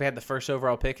couple. I've had the first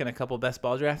overall pick in a couple best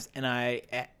ball drafts, and I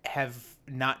have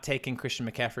not taken Christian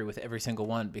McCaffrey with every single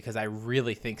one because I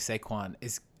really think Saquon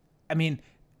is. I mean,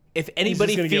 if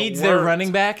anybody gonna get feeds their worked.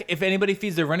 running back,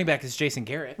 it's Jason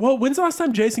Garrett. Well, when's the last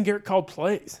time Jason Garrett called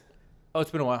plays? Oh,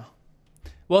 it's been a while.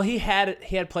 Well, he had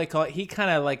play call. He kind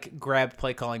of like grabbed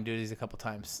play calling duties a couple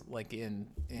times, like in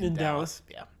Dallas.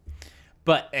 Yeah.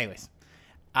 But anyways,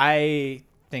 I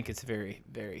think it's very,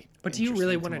 very. But do you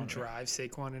really interesting want to monitor. drive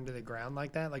Saquon into the ground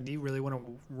like that? Like, do you really want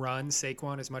to run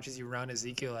Saquon as much as you run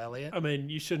Ezekiel Elliott? I mean,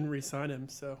 you shouldn't re-sign him,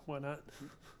 so why not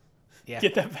Yeah,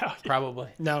 get that value? probably.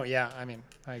 No, yeah, I mean,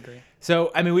 I agree.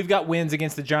 So I mean, we've got wins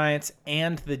against the Giants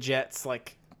and the Jets.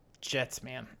 Like Jets,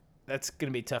 man, that's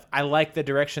gonna be tough. I like the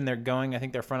direction they're going. I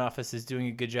think their front office is doing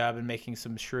a good job in making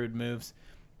some shrewd moves.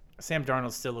 Sam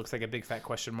Darnold still looks like a big fat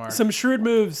question mark. Some shrewd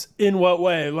moves in what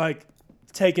way? Like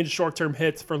taking short-term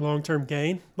hits for long-term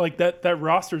gain? Like that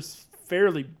roster's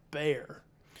fairly bare.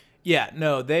 Yeah,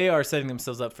 no, they are setting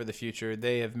themselves up for the future.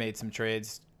 They have made some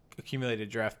trades, accumulated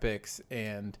draft picks,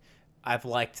 and I've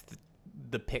liked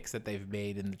the picks that they've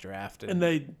made in the draft and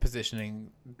they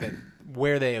positioning that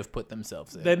where they have put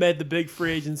themselves in. They made the big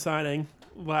free agent signing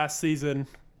last season.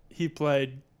 He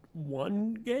played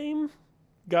one game,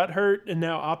 got hurt, and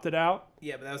now opted out.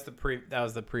 Yeah, but that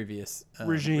was the previous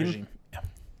Regime.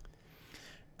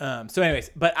 Yeah. So,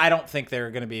 anyways, but I don't think they're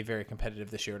going to be very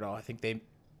competitive this year at all. I think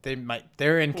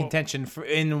they're in contention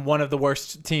in one of the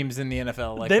worst teams in the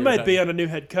NFL. Like They might be on a new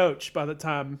head coach by the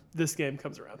time this game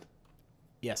comes around.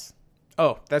 Yes.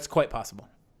 Oh, that's quite possible.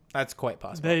 That's quite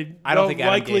possible. I They'll don't think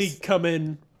Adam likely Gase, come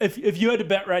in. If you had to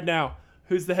bet right now,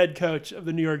 who's the head coach of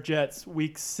the New York Jets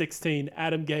Week 16,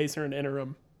 Adam Gase or an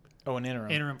interim? Oh, an interim.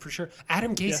 Interim for sure.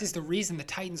 Adam Gase Yeah. is the reason the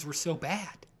Titans were so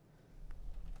bad.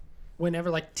 Whenever,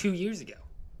 like 2 years ago.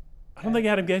 I don't think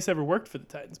Adam Gase ever worked for the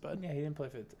Titans, bud. Yeah, he didn't play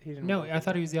for. He didn't. No, I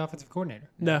thought he was the offensive coordinator.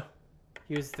 No,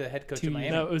 He was the head coach 2 of Miami.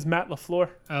 no, it was Matt LaFleur,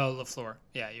 Oh, LaFleur.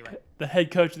 Yeah, you're right. the head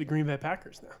coach of the Green Bay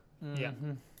Packers now. Yeah.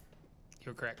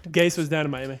 You're correct. Gase was down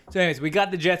in Miami. So, anyways, we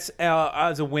got the Jets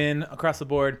as a win across the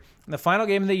board. The final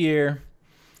game of the year,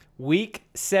 Week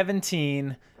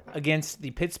 17 against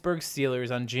the Pittsburgh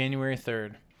Steelers on January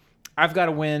 3rd. I've got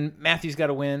a win. Matthew's got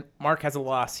a win. Mark has a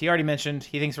loss. He already mentioned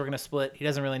he thinks we're going to split. He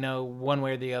doesn't really know one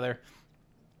way or the other.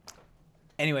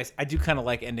 Anyways, I do kind of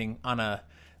like ending on a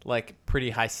pretty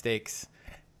high stakes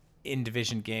in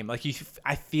division game.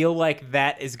 I feel like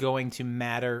that is going to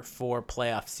matter for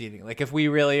playoff seeding. Like if we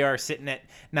really are sitting at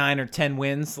 9 or 10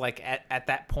 wins, like at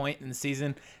that point in the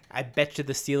season, I bet you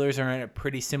the Steelers are in a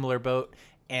pretty similar boat,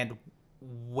 and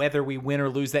whether we win or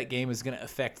lose that game is going to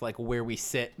affect like where we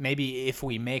sit. Maybe if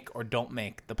we make or don't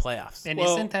make the playoffs. And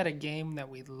Well- isn't that a game that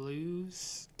we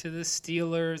lose to the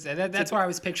Steelers? And that's what I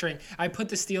was picturing. I put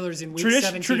the Steelers in week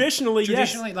 17. Traditionally,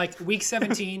 yes. like week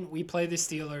 17, we play the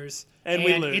Steelers, And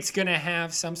we lose. it's going to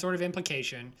have some sort of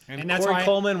implication. And that's Corey why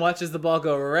Coleman watches the ball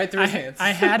go right through his hands. I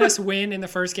had us win in the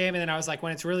first game, and then I was like,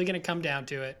 when it's really going to come down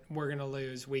to it, we're going to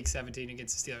lose week 17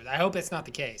 against the Steelers. I hope it's not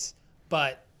the case,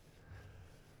 but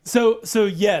So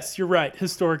yes, you're right.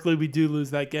 Historically, we do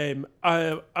lose that game.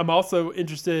 I'm also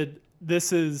interested.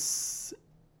 This is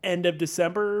end of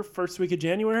December, first week of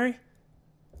January.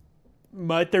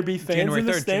 Might there be fans January in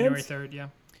the 3rd, stands January 3rd, yeah.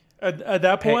 at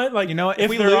that point? Hey, like, you know what? if If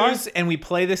we there lose and we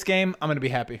play this game, I'm going to be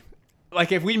happy.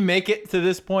 Like if we make it to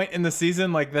this point in the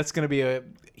season, like that's going to be a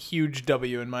huge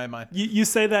W in my mind. you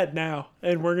say that now,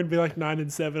 and we're gonna be like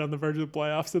 9-7 on the verge of the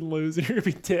playoffs and lose, and you're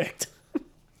gonna be ticked.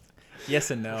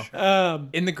 Yes and no.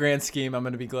 In the grand scheme, I'm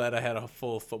going to be glad I had a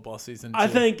full football season. I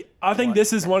to think watch.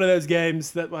 this is one of those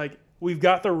games that like we've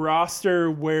got the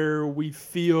roster where we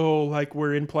feel like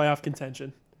we're in playoff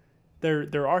contention.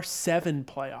 There are 7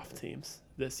 playoff teams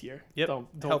this year. Yep, Don't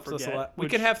helps forget. us a lot. We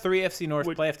Which- could have 3 FC North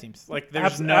which- playoff teams. Like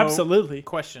there's no absolutely.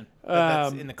 question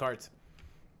that's Um, in the cards.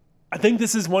 I think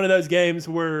this is one of those games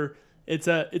where it's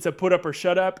a put up or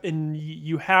shut up, and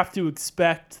you have to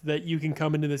expect that you can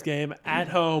come into this game at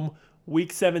home,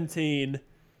 week 17,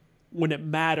 when it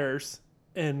matters,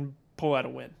 and pull out a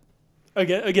win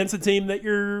against a team that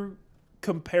you're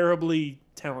comparably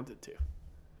talented to.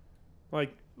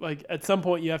 Like at some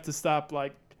point, you have to stop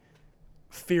like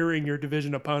fearing your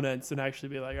division opponents and actually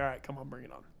be like, all right, come on, bring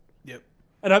it on. Yep.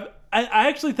 And I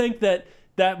actually think that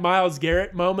Myles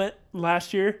Garrett moment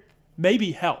last year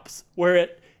maybe helps, where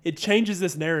it changes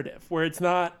this narrative, where it's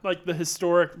not like the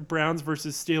historic Browns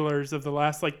versus Steelers of the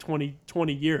last like 20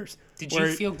 years. Did where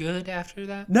you feel good after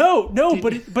that? No, Did-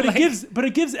 but like-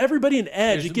 it gives everybody an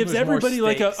edge. There's- It gives there's more everybody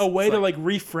like stakes. a way It's to like- like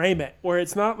reframe it, where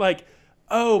it's not like,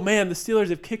 oh man, the Steelers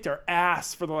have kicked our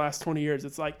ass for the last 20 years.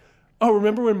 It's like, oh,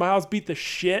 remember when Miles beat the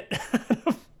shit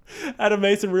out of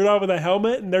Mason Rudolph with a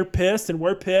helmet, and they're pissed and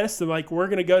we're pissed, and like we're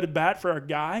gonna go to bat for our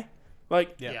guy.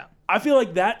 Like, Yeah. Yeah. I feel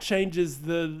like that changes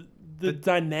the the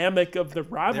dynamic of the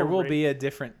rivalry. There will be a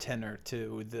different tenor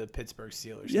to the Pittsburgh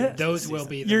Steelers. Yeah. Those will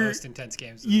be the most intense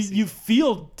games of the season. You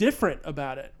feel different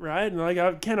about it, right? And like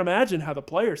I can't imagine how the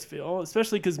players feel,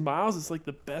 especially because Miles is like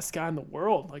the best guy in the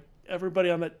world. Like everybody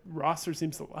on that roster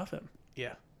seems to love him.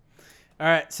 Yeah. All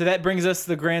right, so that brings us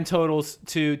the grand totals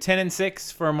to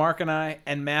 10-6 for Mark and I,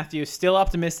 and Matthew still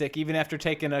optimistic even after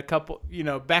taking a couple,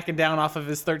 backing down off of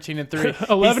his 13-3.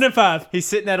 11-5. He's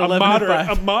sitting at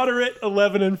 11-5. A moderate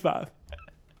 11-5.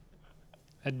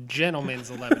 A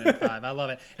gentleman's 11-5. I love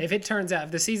it.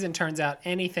 If the season turns out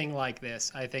anything like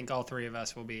this, I think all three of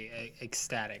us will be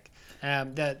ecstatic.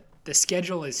 The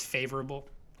schedule is favorable.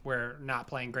 We're not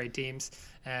playing great teams,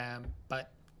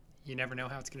 but you never know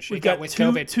how it's going to shake out with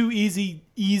COVID. Two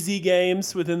easy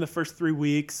games within the first 3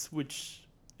 weeks, which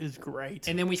is great.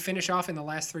 And then we finish off in the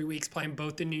last 3 weeks playing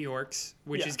both the New Yorks,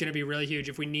 which is going to be really huge.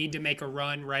 If we need to make a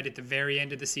run right at the very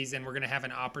end of the season, we're going to have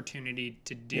an opportunity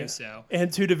to do so.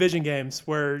 And 2 division games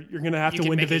where you're going to have to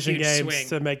win division games swing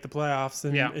to make the playoffs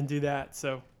and do that.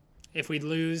 So if we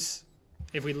lose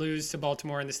to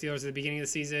Baltimore and the Steelers at the beginning of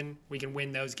the season, we can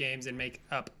win those games and make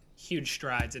up huge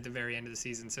strides at the very end of the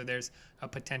season. So there's a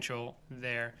potential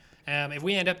there. If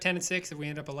we end up 10-6, if we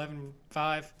end up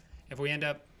 11-5, if we end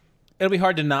up, it'll be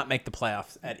hard to not make the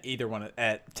playoffs at either one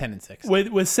at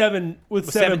 10-6. With seven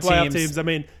playoff teams, I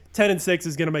mean 10-6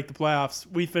 is going to make the playoffs.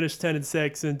 We finished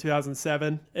 10-6 in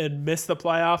 2007 and missed the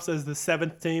playoffs as the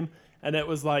 7th team, and it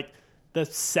was like the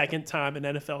second time in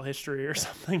NFL history or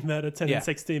something that a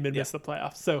 10-6 team had missed the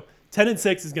playoffs. So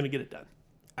 10-6 is going to get it done.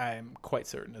 I'm quite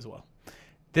certain as well.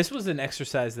 This was an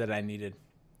exercise that I needed.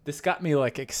 This got me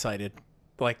excited,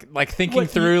 like thinking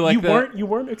through you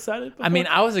weren't excited before? I mean,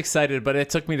 I was excited, but it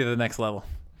took me to the next level.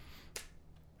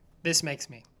 This makes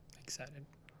me excited.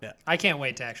 Yeah, I can't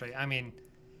wait to actually. I mean,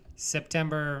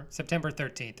 September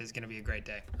 13th is going to be a great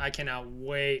day. I cannot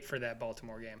wait for that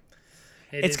Baltimore game.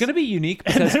 It's going to be unique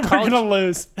and because then we're going to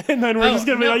lose, and then we're just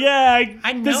going to be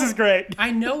like, this is great.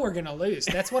 I know we're going to lose.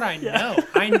 That's what I know.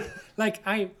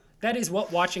 That is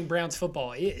what watching Browns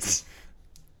football is.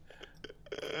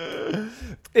 But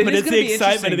it's the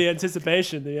excitement of the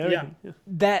anticipation.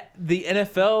 That the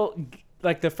NFL,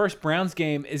 the first Browns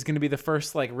game is going to be the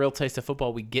first real taste of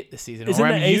football we get this season. Isn't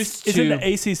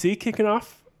the ACC kicking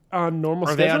off on normal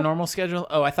schedule? Are they on normal schedule?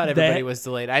 Oh, I thought everybody was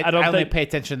delayed. I only pay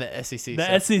attention to the SEC.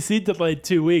 The SEC delayed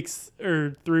 2 weeks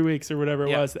or 3 weeks or whatever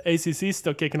it was. The ACC is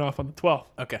still kicking off on the 12th.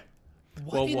 Okay.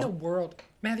 What in the world?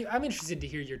 Matthew, I'm interested to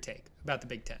hear your take about the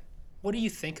Big Ten. What do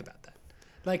you think about that?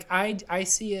 I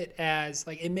see it as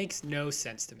it makes no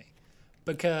sense to me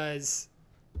because.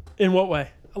 In what way?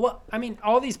 Well, I mean,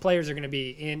 all these players are going to be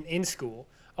in school.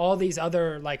 All these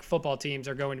other football teams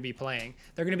are going to be playing.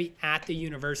 They're going to be at the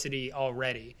university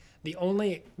already.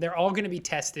 They're all going to be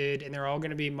tested and they're all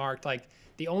going to be marked.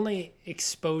 The only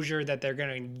exposure that they're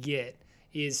going to get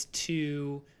is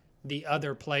to the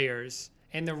other players,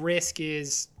 and the risk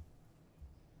is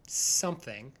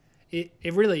something.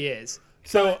 It really is.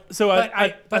 But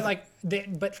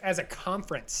as a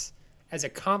conference,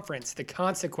 the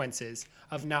consequences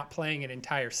of not playing an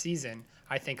entire season,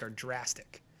 I think, are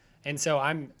drastic, and so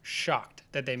I'm shocked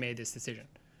that they made this decision.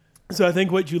 So I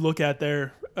think what you look at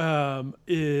there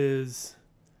is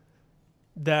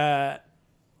that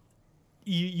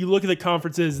you look at the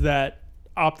conferences that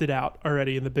opted out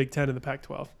already in the Big Ten and the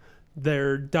Pac-12.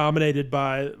 They're dominated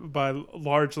by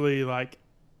largely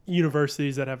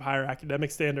universities that have higher academic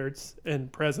standards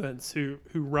and presidents who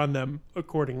run them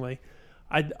accordingly.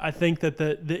 I think that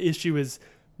the issue is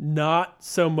not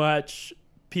so much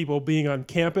people being on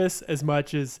campus as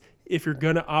much as if you're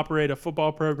going to operate a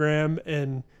football program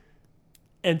and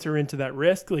enter into that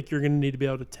risk, you're going to need to be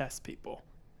able to test people,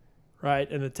 right?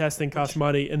 And the testing costs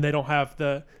money, and they don't have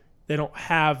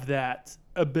that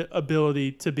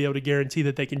ability to be able to guarantee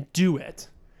that they can do it.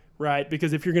 Right,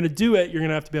 because if you're going to do it, you're going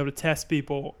to have to be able to test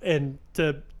people and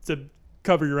to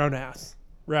cover your own ass,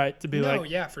 right? To be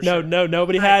sure.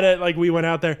 Nobody had it. We went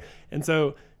out there, and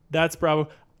so that's problem.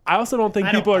 I also don't think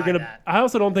people are going to. I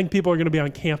also don't think people are going to be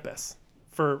on campus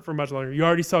for much longer. You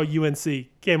already saw UNC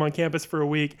came on campus for a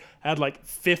week, had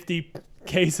 50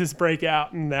 cases break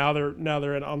out, and now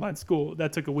they're in online school.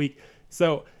 That took a week,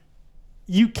 so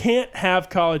you can't have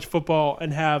college football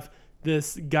and have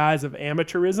this guise of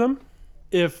amateurism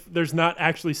if there's not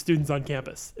actually students on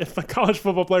campus. If the college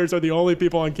football players are the only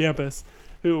people on campus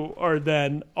who are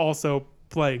then also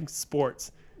playing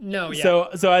sports. No, yeah.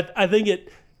 So I think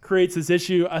it creates this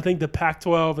issue. I think the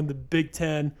Pac-12 and the Big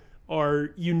Ten are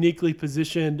uniquely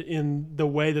positioned in the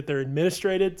way that they're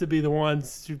administrated to be the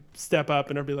ones to step up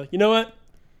and be like, you know what?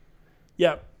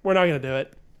 Yeah, we're not going to do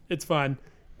it. It's fine.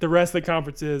 The rest of the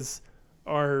conferences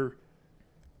are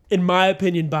in my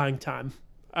opinion, buying time.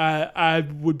 I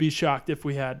would be shocked if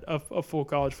we had a full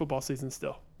college football season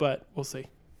still, but we'll see.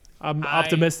 I'm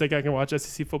optimistic I can watch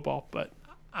SEC football, but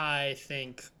I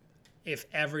think if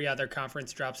every other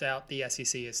conference drops out, the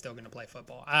SEC is still going to play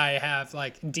football. I have,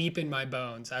 like, deep in my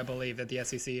bones, I believe that the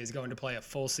SEC is going to play a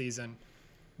full season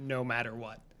no matter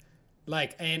what.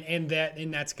 Like, and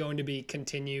that's going to be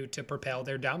continue to propel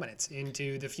their dominance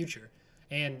into the future.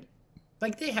 And,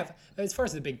 like, they have, as far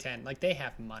as the Big Ten, like, they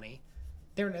have money.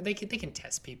 They can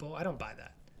test people. I don't buy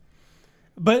that.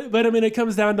 But I mean, it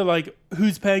comes down to, like,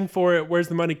 who's paying for it, where's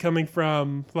the money coming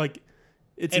from, like,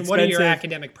 it's and expensive. What are your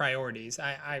academic priorities?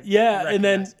 I yeah, and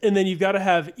recognize. then you've got to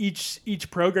have each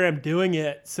program doing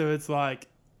it. So it's like,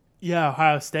 yeah,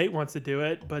 Ohio State wants to do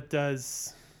it, but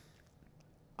does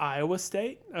Iowa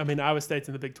State? I mean, Iowa State's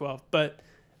in the Big 12, but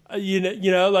you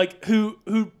know, like who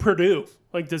Purdue?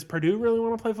 Like, does Purdue really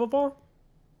want to play football?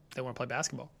 They want to play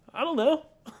basketball. I don't know.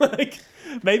 Like,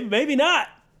 maybe not.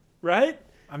 Right?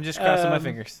 I'm just crossing my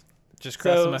fingers. Just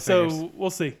crossing my fingers. So we'll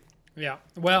see. Yeah.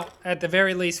 Well, at the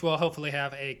very least, we'll hopefully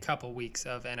have a couple weeks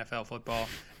of NFL football,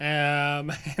 and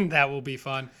that will be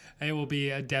fun. It will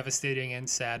be a devastating and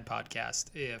sad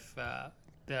podcast if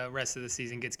the rest of the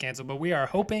season gets canceled. But we are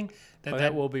hoping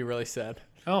that will be really sad.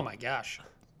 Oh my gosh.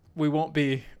 We won't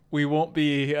be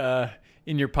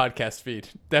in your podcast feed.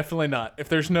 Definitely not. If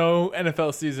there's no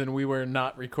NFL season, we were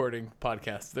not recording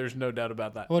podcasts. There's no doubt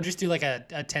about that. We'll just do like a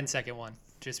 10-second one.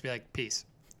 Just be like, peace.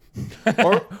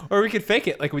 or we could fake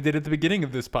it like we did at the beginning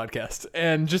of this podcast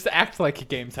and just act like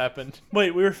games happened.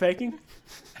 Wait, we were faking?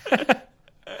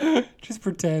 Just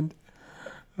pretend.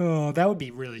 Oh, that would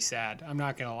be really sad. I'm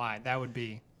not gonna lie. That would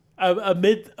be a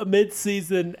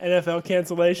mid-season NFL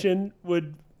cancellation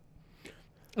would.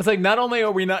 It's like, not only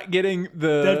are we not getting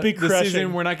That'd be the crushing.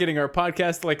 season, we're not getting our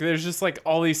podcast. Like, there's just like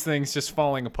all these things just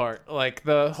falling apart. Like,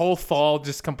 the whole fall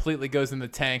just completely goes in the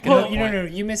tank. Well, no,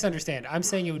 you misunderstand. I'm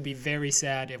saying it would be very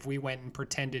sad if we went and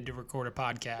pretended to record a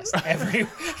podcast every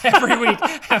week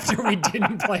after we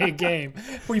didn't play a game.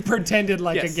 We pretended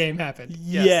like Yes. a game happened.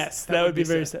 Yes, that would be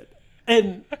very sad.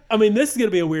 And I mean, this is going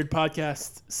to be a weird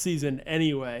podcast season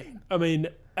anyway. I mean,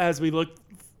 as we look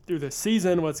through the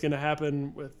season, what's going to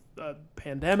happen with a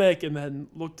pandemic, and then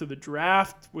look to the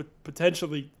draft with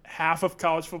potentially half of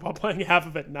college football playing, half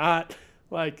of it not.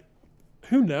 Like,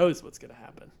 who knows what's going to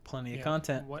happen? Plenty of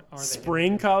content. What are they?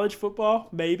 Spring college football,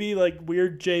 maybe like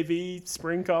weird JV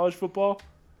spring college football.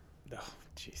 Oh,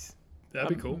 jeez. That'd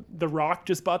be cool. The Rock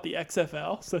just bought the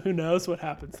XFL, so who knows what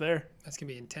happens there? That's gonna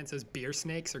be intense. Those beer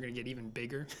snakes are gonna get even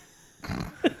bigger.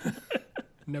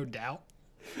 No doubt.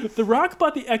 The Rock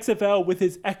bought the XFL with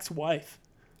his ex-wife,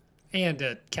 And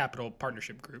a capital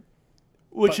partnership group.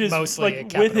 which But is mostly like a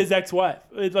with capital. his ex-wife.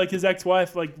 Like his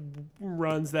ex-wife like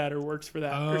runs that or works for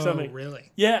that or something. Oh,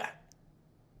 really? Yeah.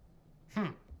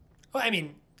 Well, I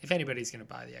mean, if anybody's gonna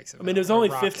buy the XFL, I mean, it was The only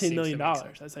Rock $15 seems to million. make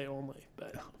sense. I say only,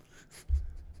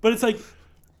 but it's like,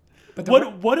 But the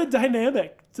what a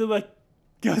dynamic to like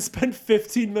go spend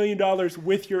 $15 million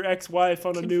with your ex-wife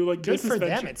on a new like Good business for them.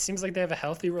 venture. It seems like they have a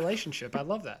healthy relationship. I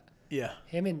love that. Yeah.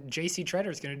 Him and JC Treader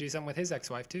is going to do something with his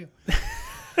ex-wife too.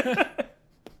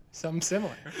 Something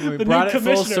similar. We The brought new it full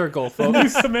commissioner. circle, The new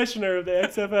folks. commissioner of the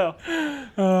XFL.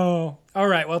 Oh. All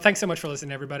right. Well, thanks so much for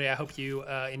listening, everybody. I hope you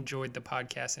enjoyed the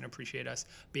podcast and appreciate us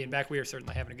being back. We are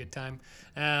certainly having a good time.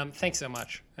 Thanks so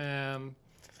much.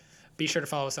 Be sure to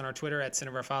follow us on our Twitter at Sin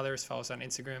of Our Fathers. Follow us on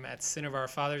Instagram at Sin of Our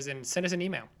Fathers, and send us an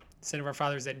email,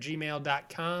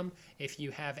 sinofourfathers@gmail.com, if you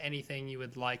have anything you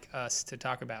would like us to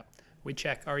talk about. We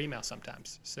check our email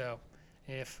sometimes. So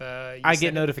if you I send get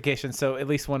it- notifications, so at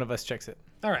least one of us checks it.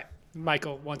 All right.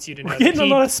 Michael wants you to know We're getting that a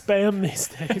he lot of spam these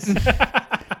days.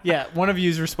 Yeah, one of you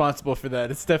is responsible for that.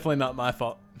 It's definitely not my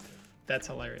fault. That's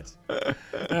hilarious.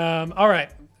 All right.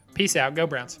 Peace out. Go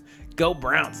Browns. Go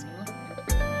Browns.